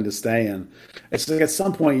talked him into staying. It's like at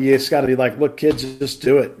some point you just got to be like, look, kids, just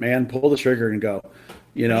do it, man. Pull the trigger and go.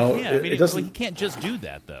 It doesn't. He can't just do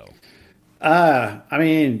that, though.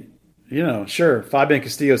 Sure. Fabian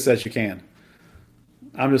Castillo says you can.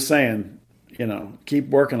 I'm just saying, keep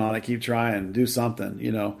working on it, keep trying, do something.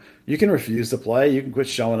 You can refuse to play, you can quit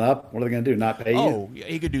showing up. What are they going to do? Not pay you? Oh,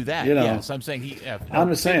 he could do that. Yes, I'm saying I'm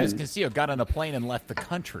just saying, Castillo got on a plane and left the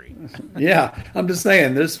country. Yeah, I'm just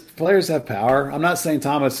saying, there's players have power. I'm not saying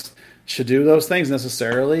Thomas should do those things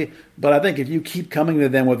necessarily, but I think if you keep coming to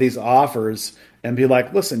them with these offers and be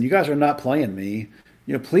like, listen, you guys are not playing me.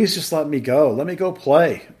 Please just let me go. Let me go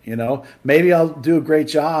play. Maybe I'll do a great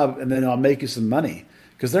job and then I'll make you some money,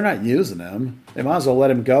 because they're not using him. They might as well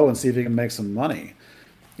let him go and see if he can make some money.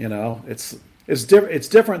 It's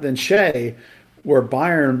different than Shea, where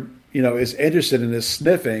Byron, is interested in his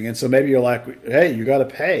sniffing. And so maybe you're like, hey, you got to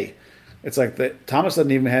pay. It's like Thomas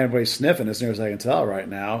doesn't even have anybody sniffing, as near as I can tell right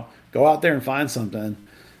now. Go out there and find something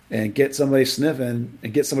and get somebody sniffing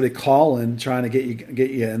and get somebody calling, trying to get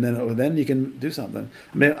you, and then you can do something.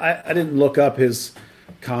 I mean, I didn't look up when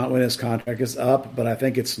his contract is up, but I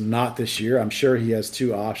think it's not this year. I'm sure he has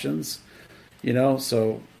 2 options,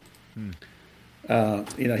 so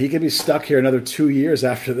he could be stuck here another 2 years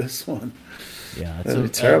after this one. Yeah,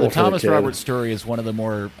 it's terrible. The Thomas Roberts story is one of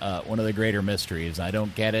the greater mysteries. I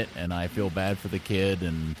don't get it, and I feel bad for the kid,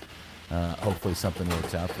 and hopefully something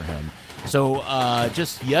works out for him. So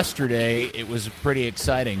just yesterday, it was pretty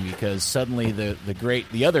exciting, because suddenly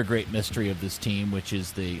the other great mystery of this team, which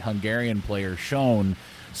is the Hungarian player Schon,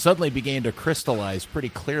 suddenly began to crystallize pretty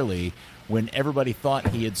clearly when everybody thought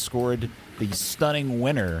he had scored the stunning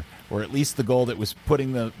winner, or at least the goal that was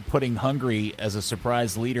putting Hungary as a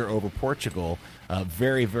surprise leader over Portugal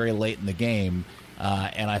very, very late in the game.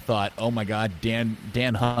 And I thought, oh my God, Dan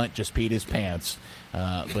Hunt just peed his pants.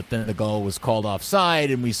 But then the goal was called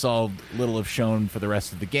offside, and we saw little of Schon for the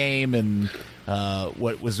rest of the game. And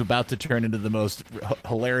what was about to turn into the most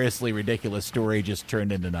hilariously ridiculous story just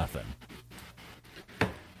turned into nothing.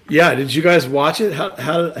 Yeah, did you guys watch it?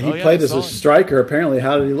 How he played as a striker? Apparently,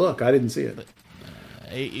 how did he look? I didn't see it.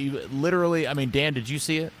 literally, I mean, Dan, did you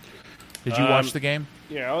see it? Did you watch the game?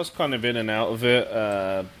 Yeah, I was kind of in and out of it,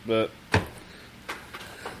 but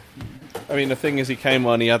I mean, the thing is, he came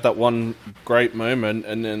on, he had that one great moment,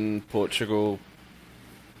 and then Portugal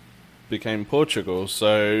became Portugal,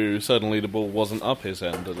 so suddenly the ball wasn't up his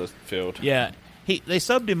end of the field. Yeah. They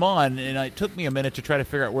subbed him on, and it took me a minute to try to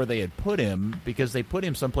figure out where they had put him, because they put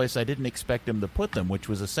him someplace I didn't expect him to put them, which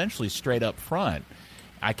was essentially straight up front.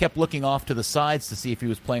 I kept looking off to the sides to see if he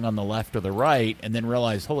was playing on the left or the right, and then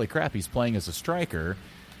realized, holy crap, he's playing as a striker.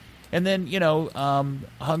 And then,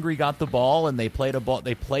 Hungary got the ball, and they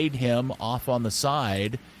played him off on the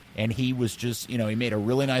side, and he was just, he made a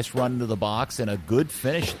really nice run into the box and a good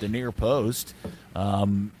finish at the near post.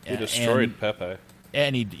 He destroyed Pepe.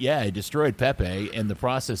 And he destroyed Pepe in the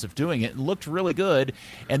process of doing it. It looked really good.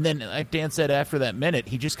 And then, like Dan said, after that minute,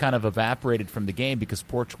 he just kind of evaporated from the game because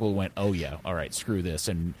Portugal went, oh, yeah, all right, screw this,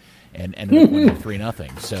 and ended up winning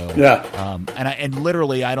 3-0. So, yeah. And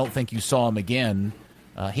literally, I don't think you saw him again.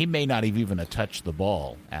 He may not have even touched the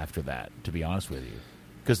ball after that, to be honest with you.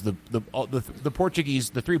 Because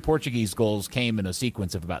the three Portuguese goals came in a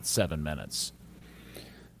sequence of about 7 minutes.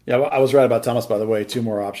 Yeah, I was right about Thomas, by the way. 2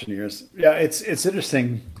 more option years. Yeah, it's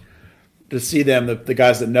interesting to see them, the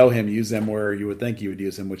guys that know him, use them where you would think you would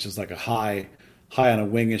use him, which is like a high on a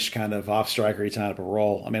wingish kind of off-striker type of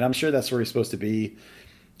role. I mean, I'm sure that's where he's supposed to be.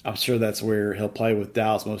 I'm sure that's where he'll play with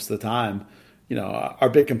Dallas most of the time. Our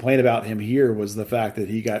big complaint about him here was the fact that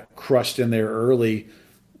he got crushed in there early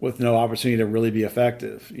with no opportunity to really be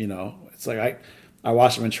effective. It's like I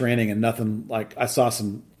watched him in training and nothing, like, I saw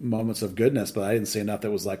some moments of goodness, but I didn't see enough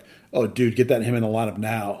that was like, oh, dude, get him in the lineup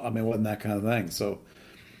now. I mean, it wasn't that kind of thing. So,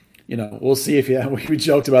 we'll see if we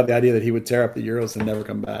joked about the idea that he would tear up the Euros and never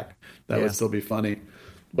come back. That would still be funny.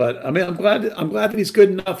 But I mean, I'm glad that he's good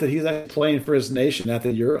enough that he's actually playing for his nation at the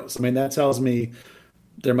Euros. I mean, that tells me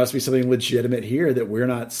there must be something legitimate here that we're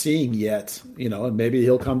not seeing yet, and maybe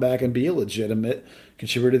he'll come back and be a legitimate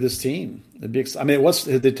contributor to this team.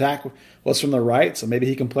 The attack was from the right, so maybe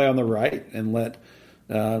he can play on the right and let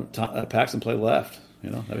Paxton play left.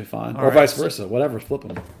 That'd be fine. Or vice versa, whatever, flip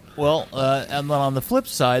him. Well, and then on the flip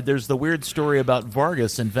side, there's the weird story about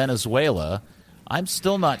Vargas in Venezuela. I'm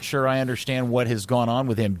still not sure I understand what has gone on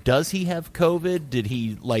with him. Does he have COVID? Did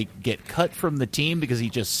he get cut from the team because he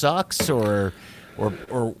just sucks, or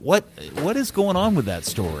what is going on with that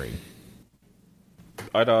story?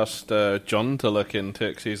 I'd asked John to look into it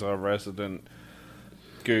because he's our resident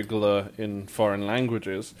Googler in foreign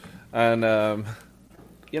languages. And,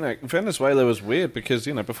 Venezuela was weird because,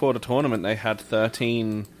 before the tournament they had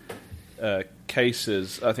 13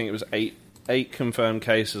 cases. I think it was eight confirmed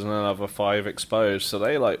cases and another 5 exposed. So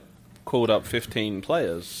they, called up 15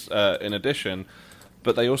 players in addition.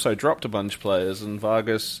 But they also dropped a bunch of players, and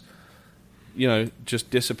Vargas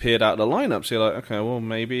just disappeared out of the lineup. So you're like, okay, well,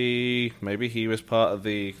 maybe he was part of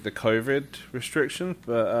the COVID restriction,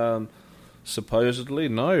 but supposedly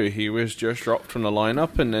no, he was just dropped from the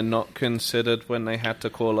lineup and then not considered when they had to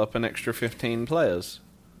call up an extra 15 players.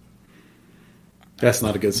 That's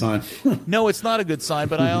not a good sign. No, it's not a good sign,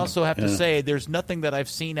 but I also have to say there's nothing that I've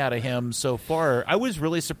seen out of him so far. I was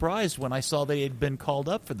really surprised when I saw that he had been called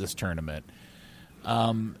up for this tournament.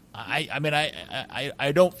 I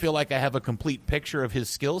don't feel like I have a complete picture of his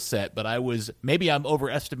skill set, but maybe I'm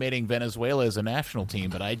overestimating Venezuela as a national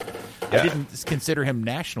team, but I didn't consider him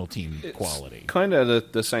national team quality. Kind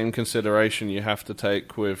of the same consideration you have to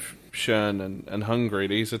take with Schön and Hungary.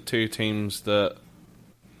 These are 2 teams that,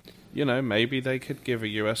 maybe they could give a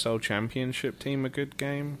USL Championship team a good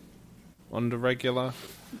game on the regular.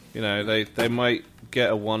 They might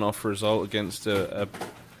get a one-off result against a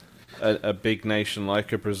big nation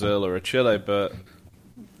like a Brazil or a Chile, but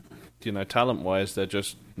talent-wise, they're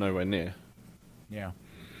just nowhere near. Yeah.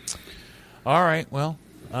 All right. Well,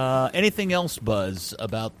 anything else, Buzz,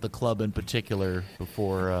 about the club in particular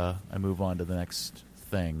before I move on to the next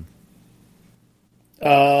thing?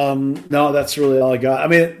 No, that's really all I got. I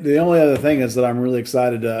mean, the only other thing is that I'm really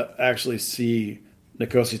excited to actually see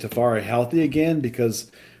Nkosi Tafari healthy again,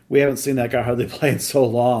 because we haven't seen that guy hardly play in so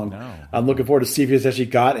long. No. I'm looking forward to see if he's actually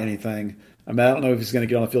got anything. I mean, I don't know if he's going to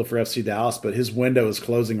get on the field for FC Dallas, but his window is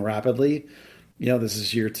closing rapidly. This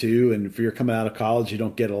is year 2, and if you're coming out of college, you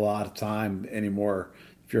don't get a lot of time anymore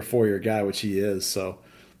if you're a 4-year guy, which he is. So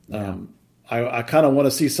I kind of want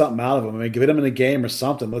to see something out of him. I mean, get him in a game or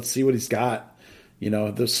something. Let's see what he's got.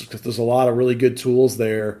 There's a lot of really good tools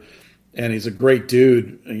there, and he's a great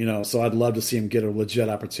dude, so I'd love to see him get a legit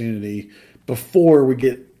opportunity before we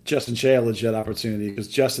get Justin Shea a legit opportunity, because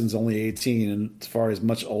Justin's only 18 and Tafari's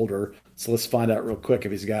much older. So let's find out real quick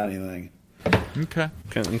if he's got anything. Okay.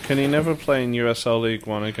 Can he never play in USL League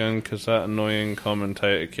One again? Because that annoying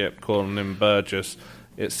commentator kept calling him Burgess.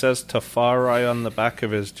 It says Tafari on the back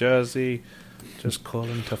of his jersey. Just call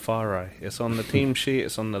him Tafari. It's on the team sheet.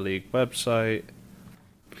 It's on the league website.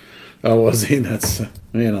 Oh, was he? That's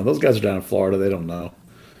those guys are down in Florida. They don't know.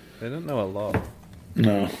 They don't know a lot.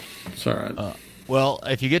 No, it's all right. Well,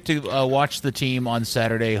 if you get to watch the team on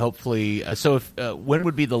Saturday, hopefully. When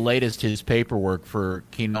would be the latest his paperwork for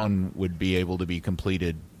Quinón would be able to be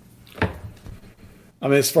completed? I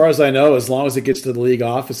mean, as far as I know, as long as it gets to the league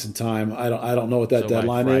office in time, I don't know what that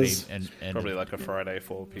deadline Friday, is. And Probably like a Friday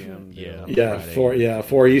 4 p.m. Yeah, Friday.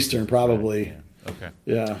 4 Eastern probably. Yeah. Okay.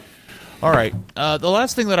 Yeah. All right. The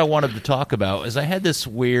last thing that I wanted to talk about is I had this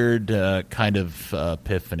weird kind of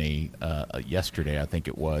epiphany yesterday, I think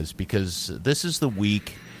it was, because this is the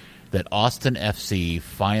week that Austin FC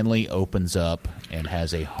finally opens up and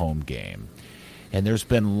has a home game. And there's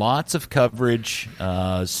been lots of coverage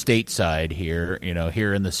stateside here,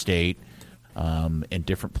 here in the state, in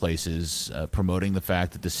different places, promoting the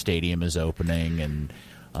fact that the stadium is opening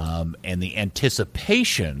and the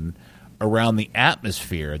anticipation around the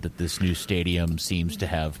atmosphere that this new stadium seems to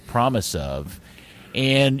have promise of.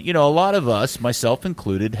 And, a lot of us, myself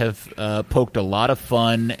included, have poked a lot of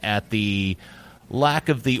fun at the lack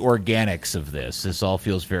of the organics of this. This all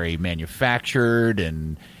feels very manufactured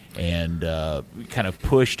and kind of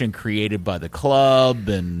pushed and created by the club,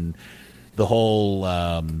 and the whole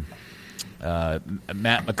Matt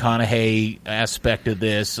McConaughey aspect of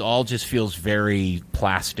this all just feels very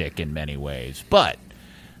plastic in many ways. But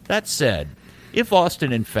that said, if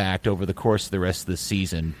Austin, in fact, over the course of the rest of the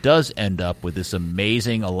season does end up with this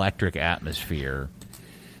amazing electric atmosphere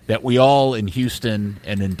that we all in Houston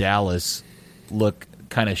and in Dallas look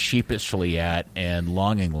kind of sheepishly at and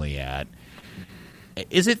longingly at,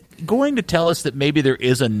 is it going to tell us that maybe there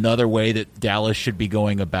is another way that Dallas should be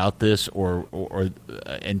going about this, or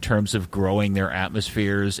in terms of growing their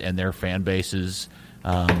atmospheres and their fan bases,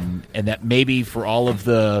 and that maybe for all of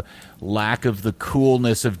the lack of the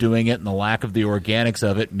coolness of doing it and the lack of the organics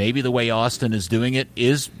of it, maybe the way Austin is doing it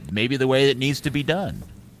is maybe the way it needs to be done?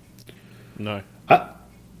 No.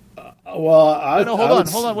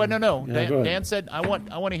 Hold on. Wait, no. Yeah, Dan said, I want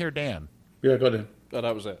to hear Dan. Yeah, go ahead. Oh,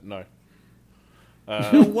 that was it. No.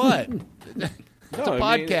 What? It's a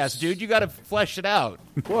podcast, dude. You got to flesh it out.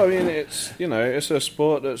 Well, I mean, it's a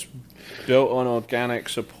sport that's built on organic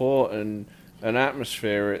support and an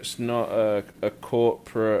atmosphere. It's not a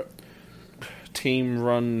corporate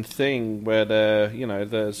team-run thing where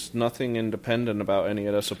there's nothing independent about any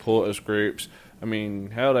of the supporters groups. I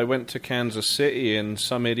mean, hell, they went to Kansas City and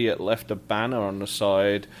some idiot left a banner on the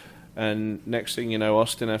side. And next thing you know,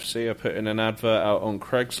 Austin FC are putting an advert out on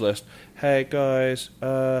Craigslist. Hey, guys,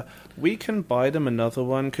 we can buy them another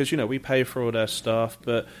one because, we pay for all their stuff.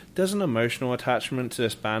 But there's an emotional attachment to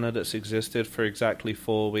this banner that's existed for exactly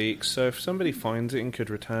 4 weeks. So if somebody finds it and could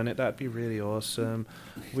return it, that'd be really awesome.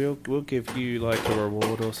 We'll give you, like, a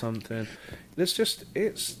reward or something.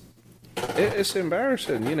 It's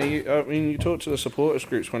embarrassing. You talk to the supporters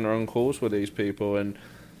groups when they're on calls with these people and...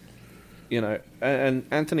 and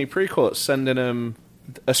Anthony Precourt's sending them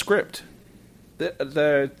a script. It's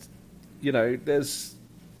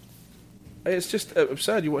just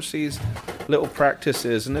absurd. You watch these little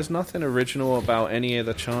practices, and there's nothing original about any of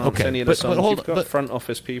the chants, any of the songs. You've got front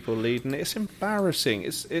office people leading. It's embarrassing.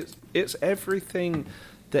 It's everything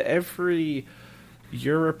that every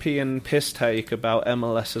European piss take about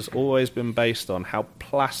MLS has always been based on, how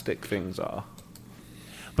plastic things are.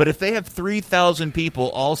 But if they have 3,000 people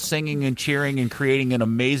all singing and cheering and creating an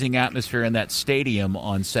amazing atmosphere in that stadium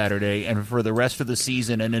on Saturday and for the rest of the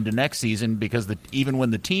season and into next season, because even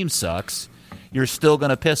when the team sucks, you're still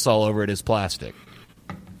going to piss all over it as plastic.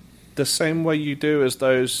 The same way you do as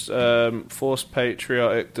those forced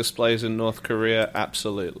patriotic displays in North Korea,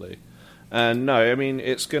 absolutely. And no, I mean,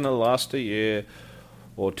 it's going to last a year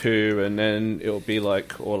or two, and then it'll be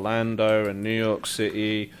like Orlando and New York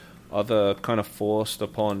City, other kind of forced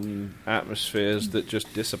upon atmospheres that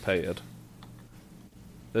just dissipated.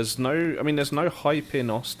 There's no hype in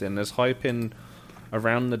Austin. There's hype in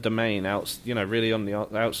around the domain, really on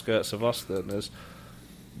the outskirts of Austin. There's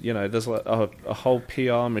like a whole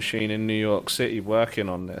PR machine in New York City working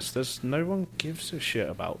on this. No one gives a shit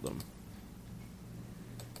about them.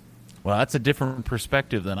 Well, that's a different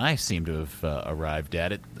perspective than I seem to have arrived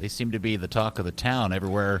at. They seem to be the talk of the town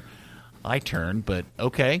everywhere I turn, but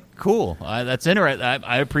okay, cool. That's interesting.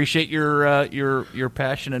 I appreciate your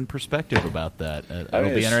passion and perspective about that. It'll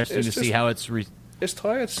be interesting to see how it's. It's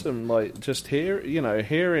tiresome, like just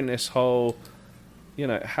hearing this whole,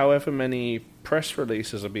 however many press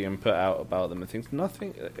releases are being put out about them and things,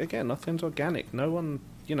 nothing's organic. No one,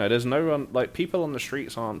 there's no one, like, people on the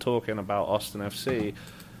streets aren't talking about Austin FC.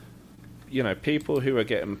 People who are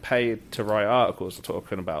getting paid to write articles are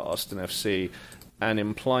talking about Austin FC and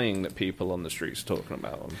implying that people on the streets are talking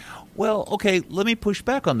about them. Well, okay, let me push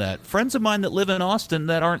back on that. Friends of mine that live in Austin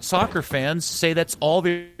that aren't soccer fans say that's all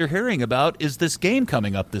they're hearing about is this game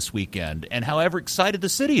coming up this weekend and however excited the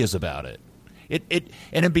city is about it.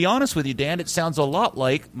 And to be honest with you, Dan, it sounds a lot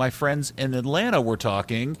like my friends in Atlanta were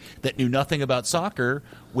talking that knew nothing about soccer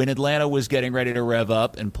when Atlanta was getting ready to rev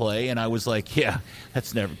up and play, and I was like, yeah,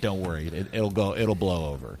 don't worry, it'll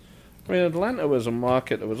blow over. I mean, Atlanta was a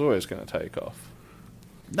market that was always going to take off.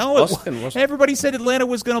 No, everybody said Atlanta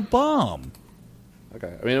was going to bomb.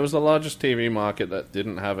 Okay, I mean, it was the largest TV market that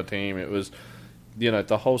didn't have a team. It was,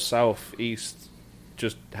 the whole Southeast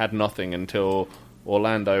just had nothing until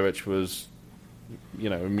Orlando, which was, a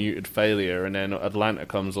muted failure, and then Atlanta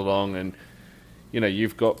comes along, and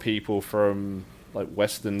you've got people from like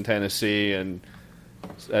Western Tennessee and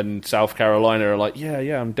South Carolina are like,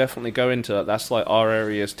 yeah, I'm definitely going to that. That's like our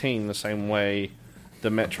area's team, the same way the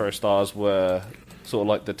Metro Stars were sort of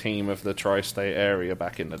like the team of the tri-state area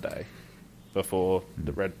back in the day before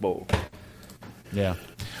the Red Bull. Yeah.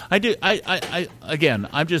 I do. Again,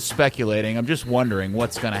 I'm just speculating. I'm just wondering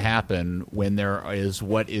what's going to happen when there is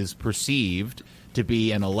what is perceived to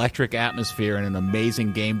be an electric atmosphere and an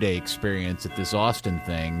amazing game day experience at this Austin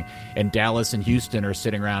thing, and Dallas and Houston are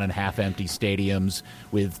sitting around in half-empty stadiums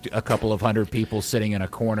with a couple of hundred people sitting in a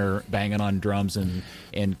corner banging on drums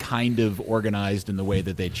and kind of organized in the way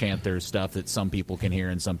that they chant their stuff that some people can hear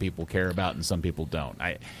and some people care about and some people don't.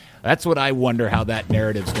 That's what I wonder, how that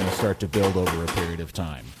narrative's going to start to build over a period of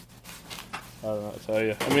time. I don't know what to tell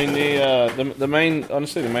you. I mean, the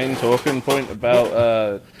main talking point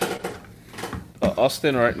about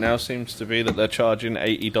Austin right now seems to be that they're charging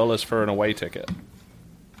 $80 for an away ticket.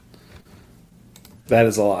 That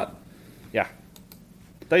is a lot. Yeah.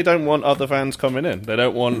 They don't want other fans coming in. They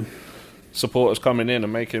don't want supporters coming in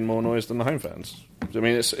and making more noise than the home fans. I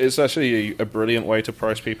mean, it's actually a brilliant way to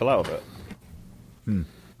price people out of it.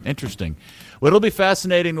 Interesting. Well, it'll be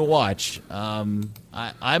fascinating to watch. I'm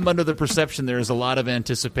under the perception there is a lot of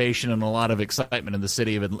anticipation and a lot of excitement in the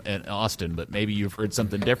city of Austin, but maybe you've heard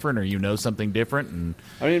something different or you know something different. And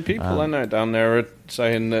I mean, people I know down there are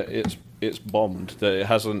saying that it's bombed, that it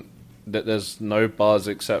hasn't, that there's no bars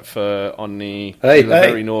except for on the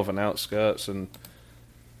very northern outskirts, and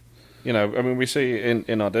I mean, we see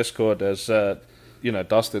in our Discord there's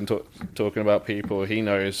Dustin talking about people he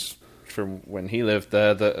knows from when he lived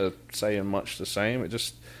there that are saying much the same.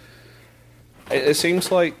 It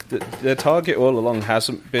seems like the target all along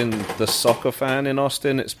hasn't been the soccer fan in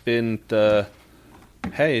Austin. It's been the,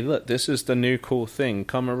 hey, look, this is the new cool thing.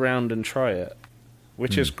 Come around and try it.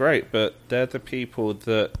 Which is great, but they're the people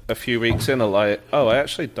that a few weeks in are like, oh, I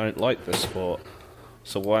actually don't like this sport.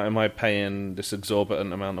 So why am I paying this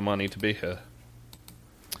exorbitant amount of money to be here?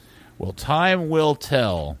 Well, time will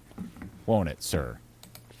tell, won't it, sir?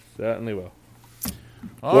 Certainly will.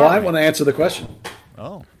 All right. I want to answer the question.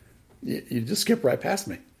 Oh. You just skip right past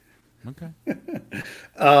me. Okay.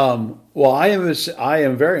 Well, I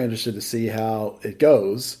am very interested to see how it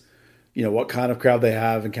goes. What kind of crowd they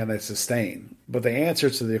have and can they sustain. But the answer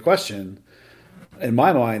to the question, in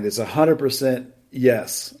my mind, is 100%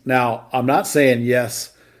 yes. Now, I'm not saying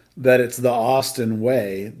yes that it's the Austin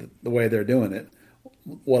way, the way they're doing it.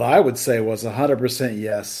 What I would say was 100%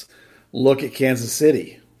 yes. Look at Kansas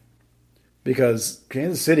City. Because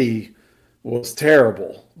Kansas City was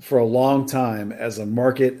terrible for a long time as a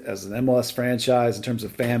market, as an MLS franchise, in terms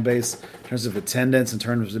of fan base, in terms of attendance, in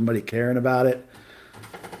terms of anybody caring about it.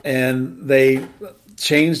 And they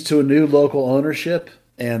changed to a new local ownership,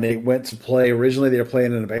 and they went to play. Originally, they were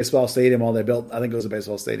playing in a baseball stadium while they built, I think it was a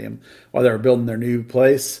baseball stadium, while they were building their new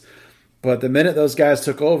place. But the minute those guys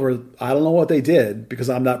took over, I don't know what they did because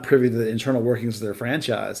I'm not privy to the internal workings of their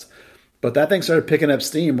franchise. But that thing started picking up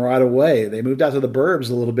steam right away. They moved out to the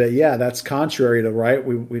burbs a little bit. Yeah, that's contrary to, right?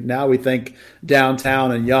 We now we think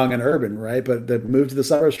downtown and young and urban, right? But the move to the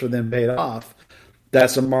suburbs for them paid off.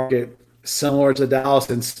 That's a market similar to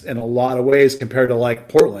Dallas in a lot of ways compared to like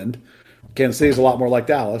Portland. Kansas City is a lot more like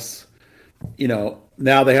Dallas.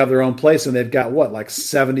 Now they have their own place and they've got like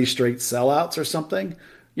 70 straight sellouts or something.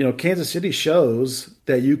 Kansas City shows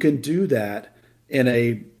that you can do that in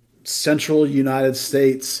a central United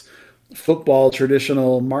States football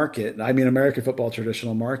traditional market. I mean, American football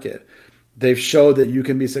traditional market. They've showed that you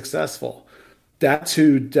can be successful. That's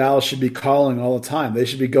who Dallas should be calling all the time. They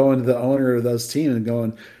should be going to the owner of those teams and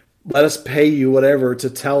going, let us pay you whatever to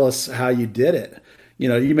tell us how you did it.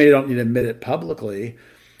 You may don't need to admit it publicly,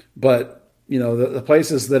 but the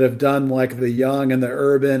places that have done like the young and the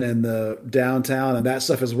urban and the downtown and that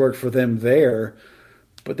stuff has worked for them there,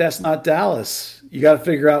 but that's not Dallas. You got to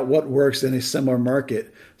figure out what works in a similar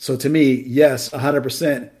market. So to me, yes,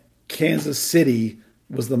 100%, Kansas City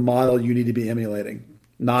was the model you need to be emulating,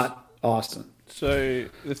 not Austin. So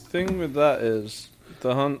the thing with that is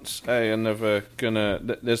the Hunts are never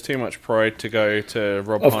gonna. There's too much pride to go to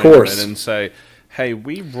Rob Heineman and say, "Hey,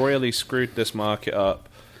 we royally screwed this market up.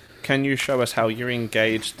 Can you show us how you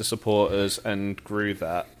engaged the supporters and grew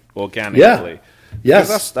that organically?" Yeah. Yes,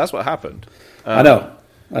 because that's what happened. I know.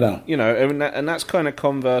 And that's kind of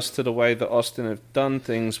converse to the way that Austin have done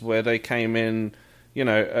things, where they came in.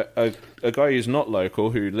 A guy who's not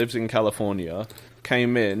local, who lives in California,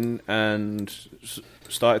 came in and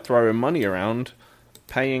started throwing money around,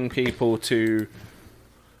 paying people to,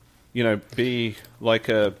 be like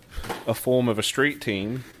a form of a street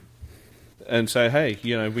team, and say, hey,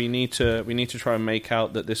 we need to try and make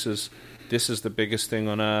out that this is the biggest thing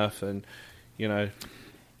on earth, and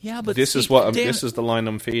yeah, but this is the line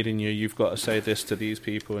I'm feeding you. You've got to say this to these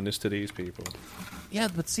people and this to these people. Yeah,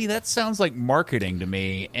 but see, that sounds like marketing to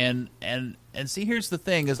me. And see, here's the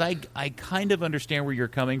thing: is I kind of understand where you're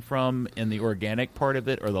coming from in the organic part of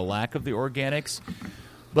it, or the lack of the organics.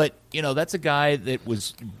 But that's a guy that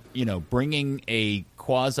was bringing a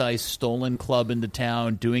quasi-stolen club into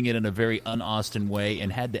town, doing it in a very un-Austin way,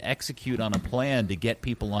 and had to execute on a plan to get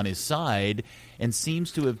people on his side, and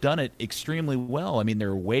seems to have done it extremely well. I mean,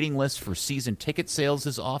 their waiting list for season ticket sales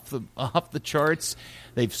is off the charts.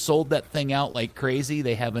 They've sold that thing out like crazy.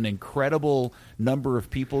 They have an incredible number of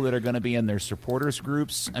people that are going to be in their supporters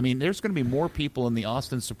groups. I mean, there's going to be more people in the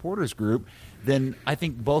Austin supporters group than I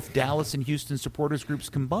think both Dallas and Houston supporters groups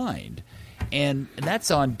combined, and that's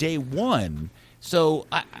on day one. So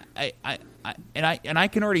I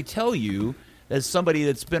can already tell you, as somebody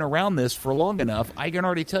that's been around this for long enough, I can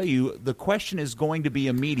already tell you the question is going to be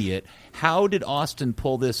immediate. How did Austin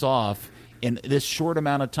pull this off in this short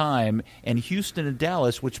amount of time? And Houston and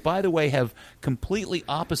Dallas, which, by the way, have completely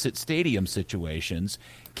opposite stadium situations,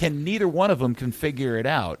 neither one of them can figure it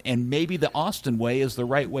out. And maybe the Austin way is the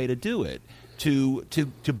right way to do it. To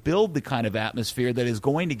build the kind of atmosphere that is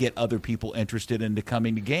going to get other people interested into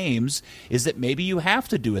coming to games, is that maybe you have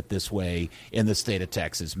to do it this way in the state of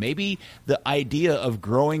Texas. Maybe the idea of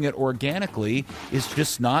growing it organically is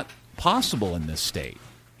just not possible in this state.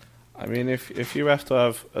 I mean, if you have to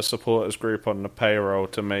have a supporters group on the payroll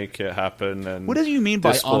to make it happen, and what do you mean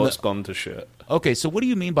by sport's gone to shit? Okay, so what do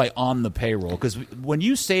you mean by on the payroll? Because when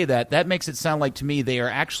you say that makes it sound like to me they are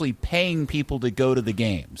actually paying people to go to the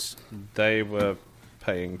games. They were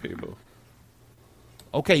paying people.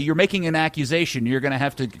 Okay, you're making an accusation. You're going to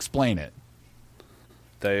have to explain it.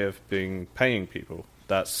 They have been paying people.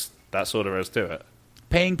 That's all there is to it.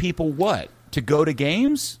 Paying people what? To go to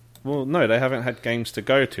games? Well, no, they haven't had games to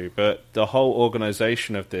go to, but the whole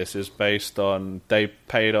organization of this is based on they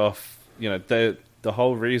paid off, the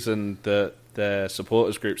whole reason that their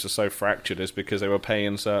supporters groups are so fractured is because they were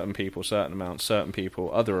paying certain people certain amounts, certain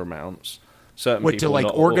people other amounts, certain people to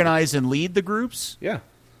like organize and lead the groups? Yeah.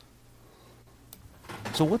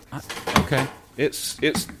 So what? Okay. It's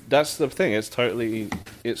that's the thing. It's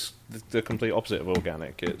the complete opposite of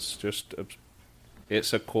organic.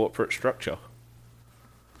 It's a corporate structure.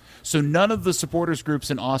 So none of the supporters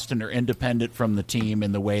groups in Austin are independent from the team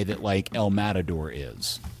in the way that, like, El Matador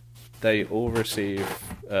is. They all receive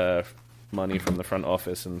money from the front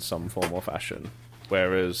office in some form or fashion,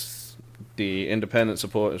 whereas the independent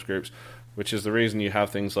supporters groups, which is the reason you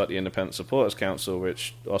have things like the Independent Supporters Council,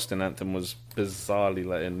 which Austin Anthem was bizarrely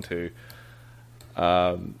let into.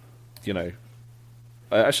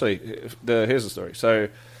 Actually, here's the story. So,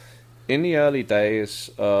 in the early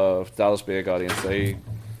days of Dallas Beer Guardians, they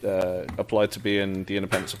applied to be in the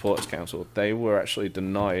Independent Supporters Council. They were actually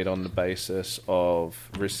denied on the basis of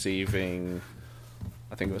receiving,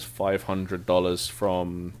 I think it was $500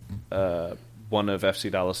 from one of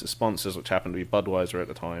FC Dallas' sponsors, which happened to be Budweiser at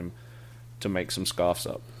the time, to make some scarves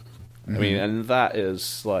up. Mm-hmm. I mean, and that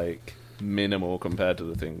is like minimal compared to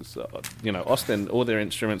the things that, Austin, all their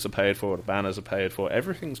instruments are paid for, the banners are paid for,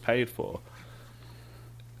 everything's paid for.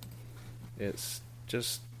 It's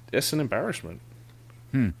an embarrassment.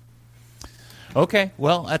 Okay,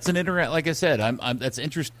 well, that's like I said, that's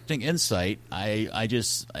interesting insight. I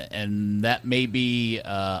just, and that may be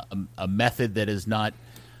a method that is not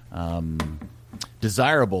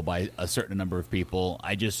desirable by a certain number of people.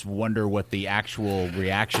 I just wonder what the actual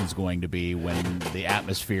reaction's going to be when the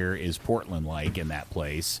atmosphere is Portland-like in that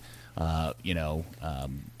place.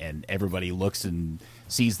 and everybody looks and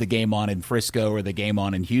sees the game on in Frisco or the game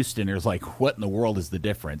on in Houston. There's like, what in the world is the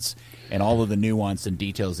difference? And all of the nuance and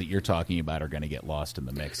details that you're talking about are going to get lost in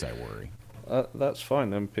the mix, I worry. That's fine.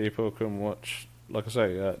 Then people can watch, like I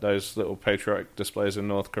say, those little patriotic displays in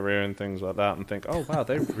North Korea and things like that and think, oh, wow,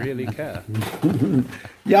 they really care.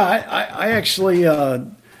 Yeah, I actually,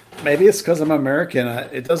 maybe it's because I'm American.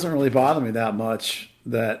 It doesn't really bother me that much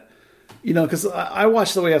that, because I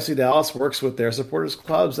watch the way FC Dallas works with their supporters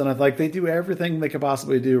clubs, and I like they do everything they could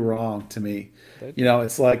possibly do wrong to me.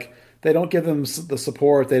 It's like they don't give them the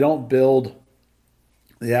support. They don't build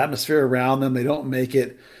the atmosphere around them. They don't make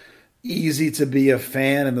it easy to be a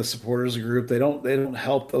fan in the supporters group. They don't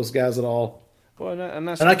help those guys at all. Well, and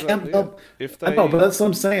that's I can't help. I know, but that's what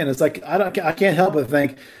I'm saying. It's like I can't help but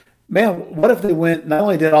think, man, what if they went, not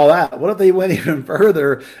only did all that, what if they went even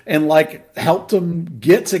further and like helped them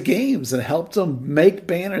get to games and helped them make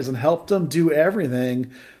banners and helped them do everything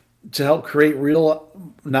to help create real,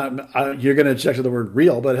 you're going to check to the word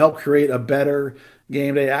real, but help create a better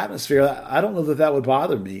game day atmosphere. I don't know that would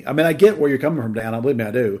bother me. I mean, I get where you're coming from, Dan. I believe me,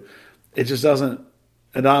 I do. It just doesn't,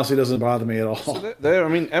 it honestly doesn't bother me at all. So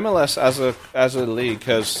MLS as a league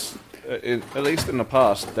has, at least in the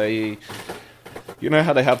past, they... You know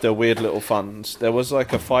how they have their weird little funds? There was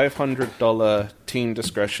like a $500 team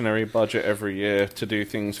discretionary budget every year to do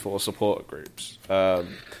things for supporter groups,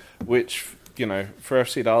 which, for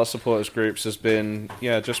FC Dallas supporters groups has been,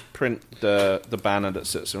 just print the banner that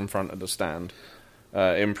sits in front of the stand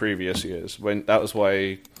in previous years. When that was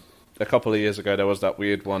why a couple of years ago there was that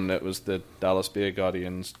weird one that was the Dallas Beer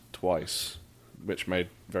Guardians twice, which made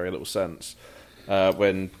very little sense.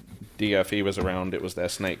 When DFE was around, it was their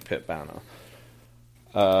Snake Pit banner.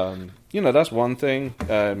 That's one thing.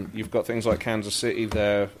 You've got things like Kansas City.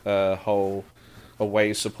 Their whole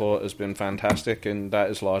away support has been fantastic, and that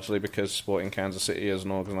is largely because Sporting Kansas City as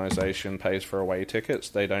an organisation pays for away tickets.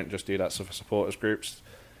 They don't just do that for supporters groups.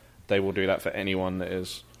 They will do that for anyone that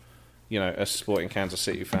is, a Sporting Kansas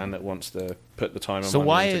City fan that wants to put the time and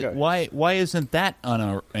money in to go. Why isn't that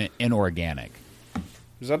inorganic?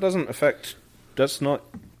 Because that doesn't affect... That's not...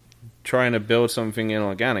 trying to build something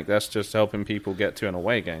inorganic. That's just helping people get to an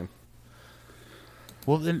away game.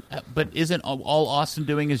 Well, then, but isn't all Austin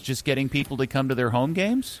doing is just getting people to come to their home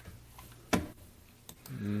games?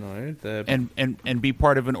 No, and be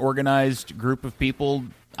part of an organized group of people.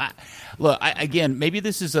 Again, maybe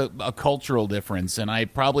this is a cultural difference, and I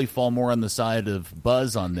probably fall more on the side of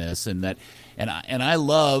Buzz on this, and I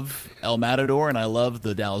love El Matador, and I love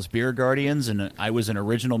the Dallas Beer Guardians, and I was an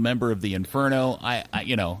original member of the Inferno. I'm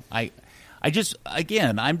just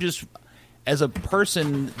as a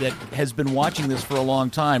person that has been watching this for a long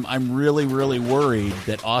time, I'm really, really worried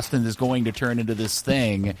that Austin is going to turn into this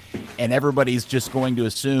thing, and everybody's just going to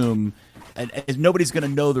assume. And nobody's going to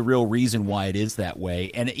know the real reason why it is that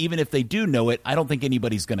way. And even if they do know it, I don't think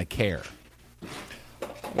anybody's going to care.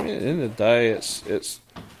 I mean, at the end of the day, it's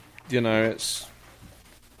I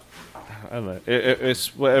don't know.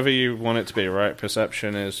 It's whatever you want it to be, right?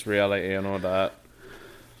 Perception is reality and all that.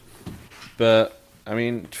 But, I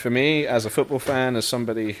mean, for me, as a football fan, as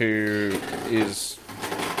somebody who is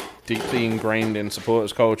deeply ingrained in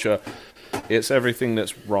supporters culture, it's everything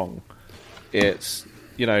that's wrong. It's,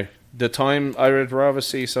 the time I would rather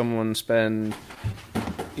see someone spend,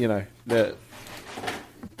 the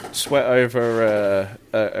sweat over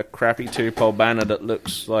a crappy 2-pole banner that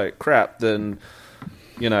looks like crap than,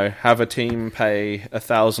 have a team pay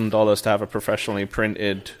 $1,000 to have a professionally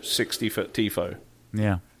printed 60-foot tifo.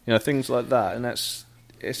 Yeah, things like that, and it's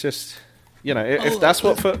just, if that's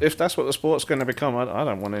what the sport's going to become, I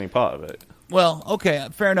don't want any part of it. Well, okay,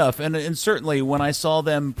 fair enough. And certainly when I saw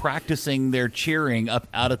them practicing their cheering out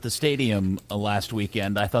at the stadium last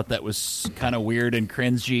weekend, I thought that was kind of weird and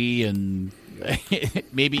cringy and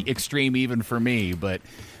maybe extreme even for me. But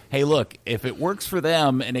hey, look, if it works for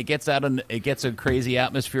them and it gets a crazy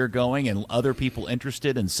atmosphere going and other people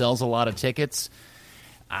interested and sells a lot of tickets,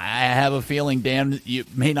 I have a feeling, Dan,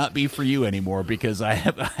 it may not be for you anymore because I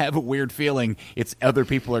have a weird feeling other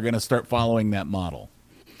people are going to start following that model.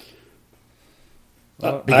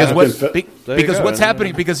 Because what's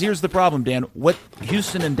happening? Because here's the problem, Dan. What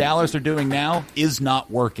Houston and Dallas are doing now is not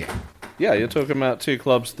working. Yeah, you're talking about two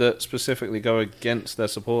clubs that specifically go against their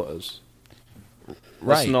supporters.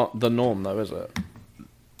 Right. That's not the norm, though, is it?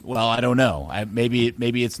 Well, I don't know. Maybe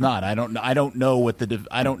it's not. I don't know what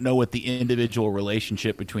the individual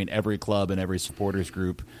relationship between every club and every supporters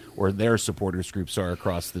group or their supporters groups are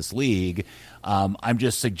across this league. I'm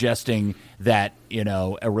just suggesting that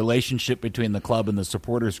a relationship between the club and the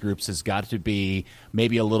supporters groups has got to be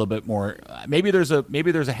maybe a little bit more. Maybe there's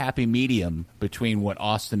a happy medium between what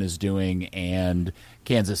Austin is doing and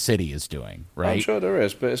Kansas City is doing. Right? I'm sure there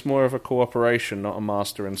is, but it's more of a cooperation, not a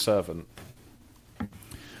master and servant.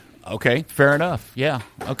 Okay, fair enough. Yeah,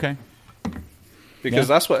 okay. Because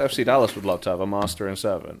that's what FC Dallas would love to have, a master and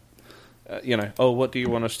servant. What do you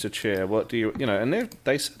want us to cheer? What do you, and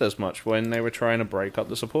they said as much when they were trying to break up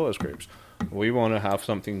the supporters groups. We want to have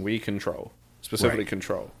something we control, specifically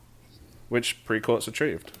control, which Precourt's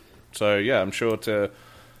achieved. So, yeah, I'm sure to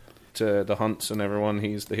the Hunts and everyone,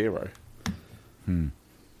 he's the hero.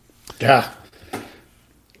 Yeah.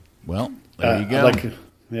 Well, there you go.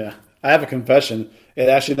 I have a confession. It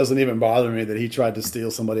actually doesn't even bother me that he tried to steal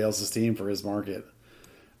somebody else's team for his market.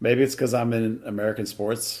 Maybe it's because I'm in American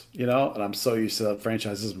sports, and I'm so used to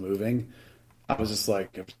franchises moving. I was just like,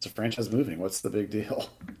 if it's a franchise moving, what's the big deal?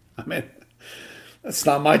 I mean, that's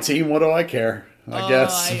not my team. What do I care? I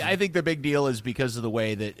guess. I think the big deal is because of the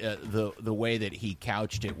way that the way that he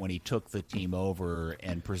couched it when he took the team over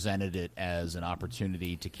and presented it as an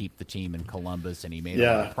opportunity to keep the team in Columbus, and he made a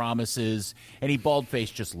lot of promises, and he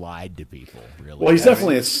bald-faced just lied to people. Really, well, he's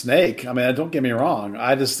definitely a snake. I mean, don't get me wrong.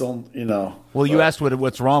 I just don't, Well, you asked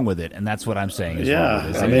what's wrong with it, and that's what I'm saying. Is wrong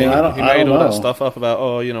with it. I mean, he made all that stuff up about,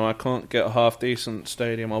 I can't get a half-decent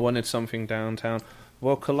stadium. I wanted something downtown.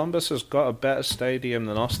 Well, Columbus has got a better stadium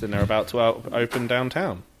than Austin. They're about to open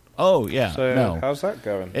downtown. Oh, yeah. So how's that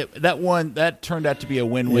going? That turned out to be a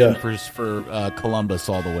win-win for Columbus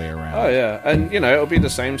all the way around. Oh, yeah. And, it'll be the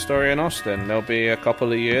same story in Austin. There'll be a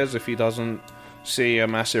couple of years if he doesn't see a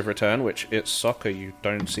massive return, which it's soccer, you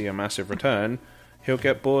don't see a massive return, he'll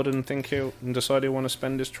get bored and decide he'll want to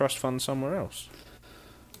spend his trust fund somewhere else.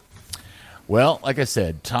 Well, like I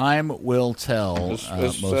said, time will tell,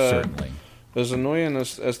 most certainly. As annoying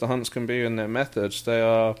as the Hunts can be in their methods, they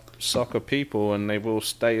are soccer people and they will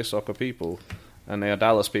stay soccer people. And they are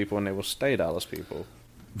Dallas people and they will stay Dallas people.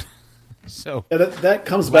 So that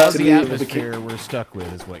comes back to the atmosphere we're stuck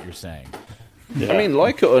with is what you're saying. Yeah. I mean,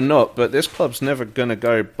 like it or not, but this club's never going to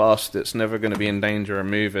go bust. It's never going to be in danger of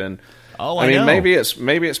moving. Oh, I mean, know. maybe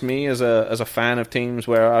it's me as a fan of teams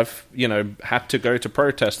where I've had to go to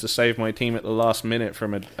protest to save my team at the last minute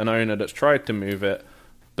from an owner that's tried to move it.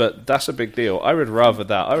 But that's a big deal. I would rather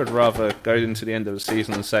that. I would rather go into the end of the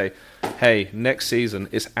season and say, hey, next season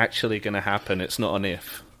it's actually going to happen. It's not an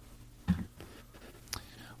if.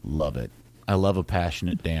 Love it. I love a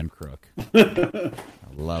passionate Dan Crook. I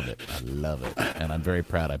love it. And I'm very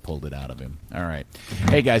proud I pulled it out of him. All right.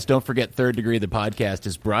 Hey, guys, don't forget Third Degree, the podcast,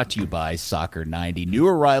 is brought to you by Soccer 90. New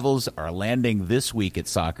arrivals are landing this week at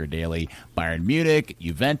Soccer Daily. Bayern Munich,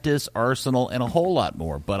 Juventus, Arsenal, and a whole lot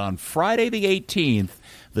more. But on Friday the 18th,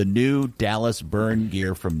 the new Dallas Burn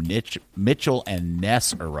gear from Mitchell and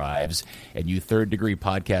Ness arrives, and you Third Degree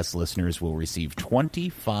podcast listeners will receive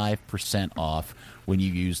 25% off when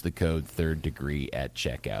you use the code Third Degree at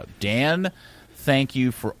checkout. Dan, thank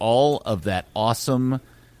you for all of that awesome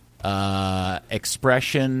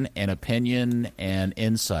expression and opinion and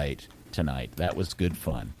insight tonight. That was good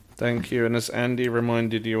fun. Thank you. And as Andy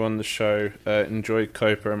reminded you on the show, enjoy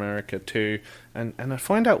Copa America too. And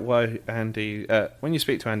find out why Andy, when you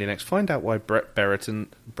speak to Andy next, find out why Brett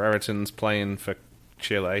Brereton's playing for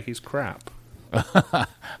Chile. He's crap.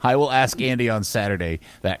 I will ask Andy on Saturday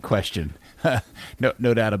that question.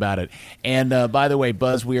 No doubt about it. And by the way,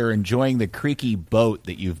 Buzz, we are enjoying the creaky boat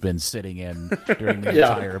that you've been sitting in during the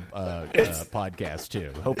entire podcast,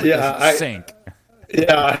 too. Hope it doesn't sink.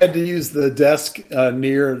 Yeah, I had to use the desk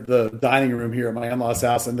near the dining room here at my in-laws'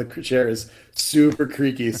 house, and the chair is super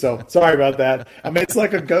creaky. So sorry about that. I mean, it's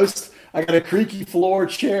like a ghost. I got a creaky floor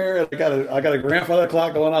chair. I got a grandfather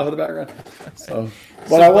clock going off in the background. So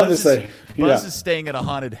what I wanted to say, Buzz is staying at a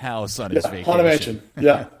haunted house on his vacation. Haunted mansion.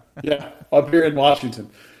 Yeah, up here in Washington.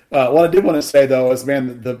 What I did want to say though is,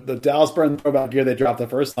 man, the Dallas Burn throwback gear they dropped the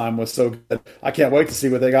first time was so good. I can't wait to see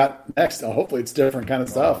what they got next. Hopefully, it's different kind of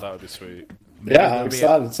stuff. That would be sweet. I'm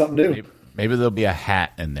excited. It's something new. Maybe there'll be a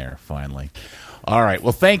hat in there finally. All right.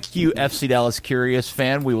 Well, thank you, FC Dallas Curious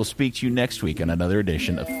fan. We will speak to you next week on another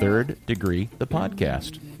edition of Third Degree, the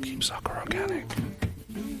podcast. Keep soccer organic.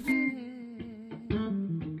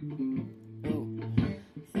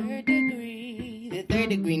 Third Degree, the Third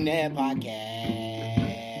Degree Net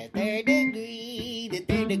Podcast. Third Degree, the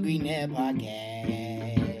Third Degree Net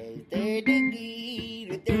Podcast. Third Degree,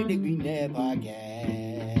 the Third Degree Net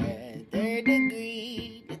Podcast. Third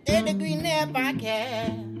Degree, the Net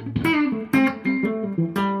podcast.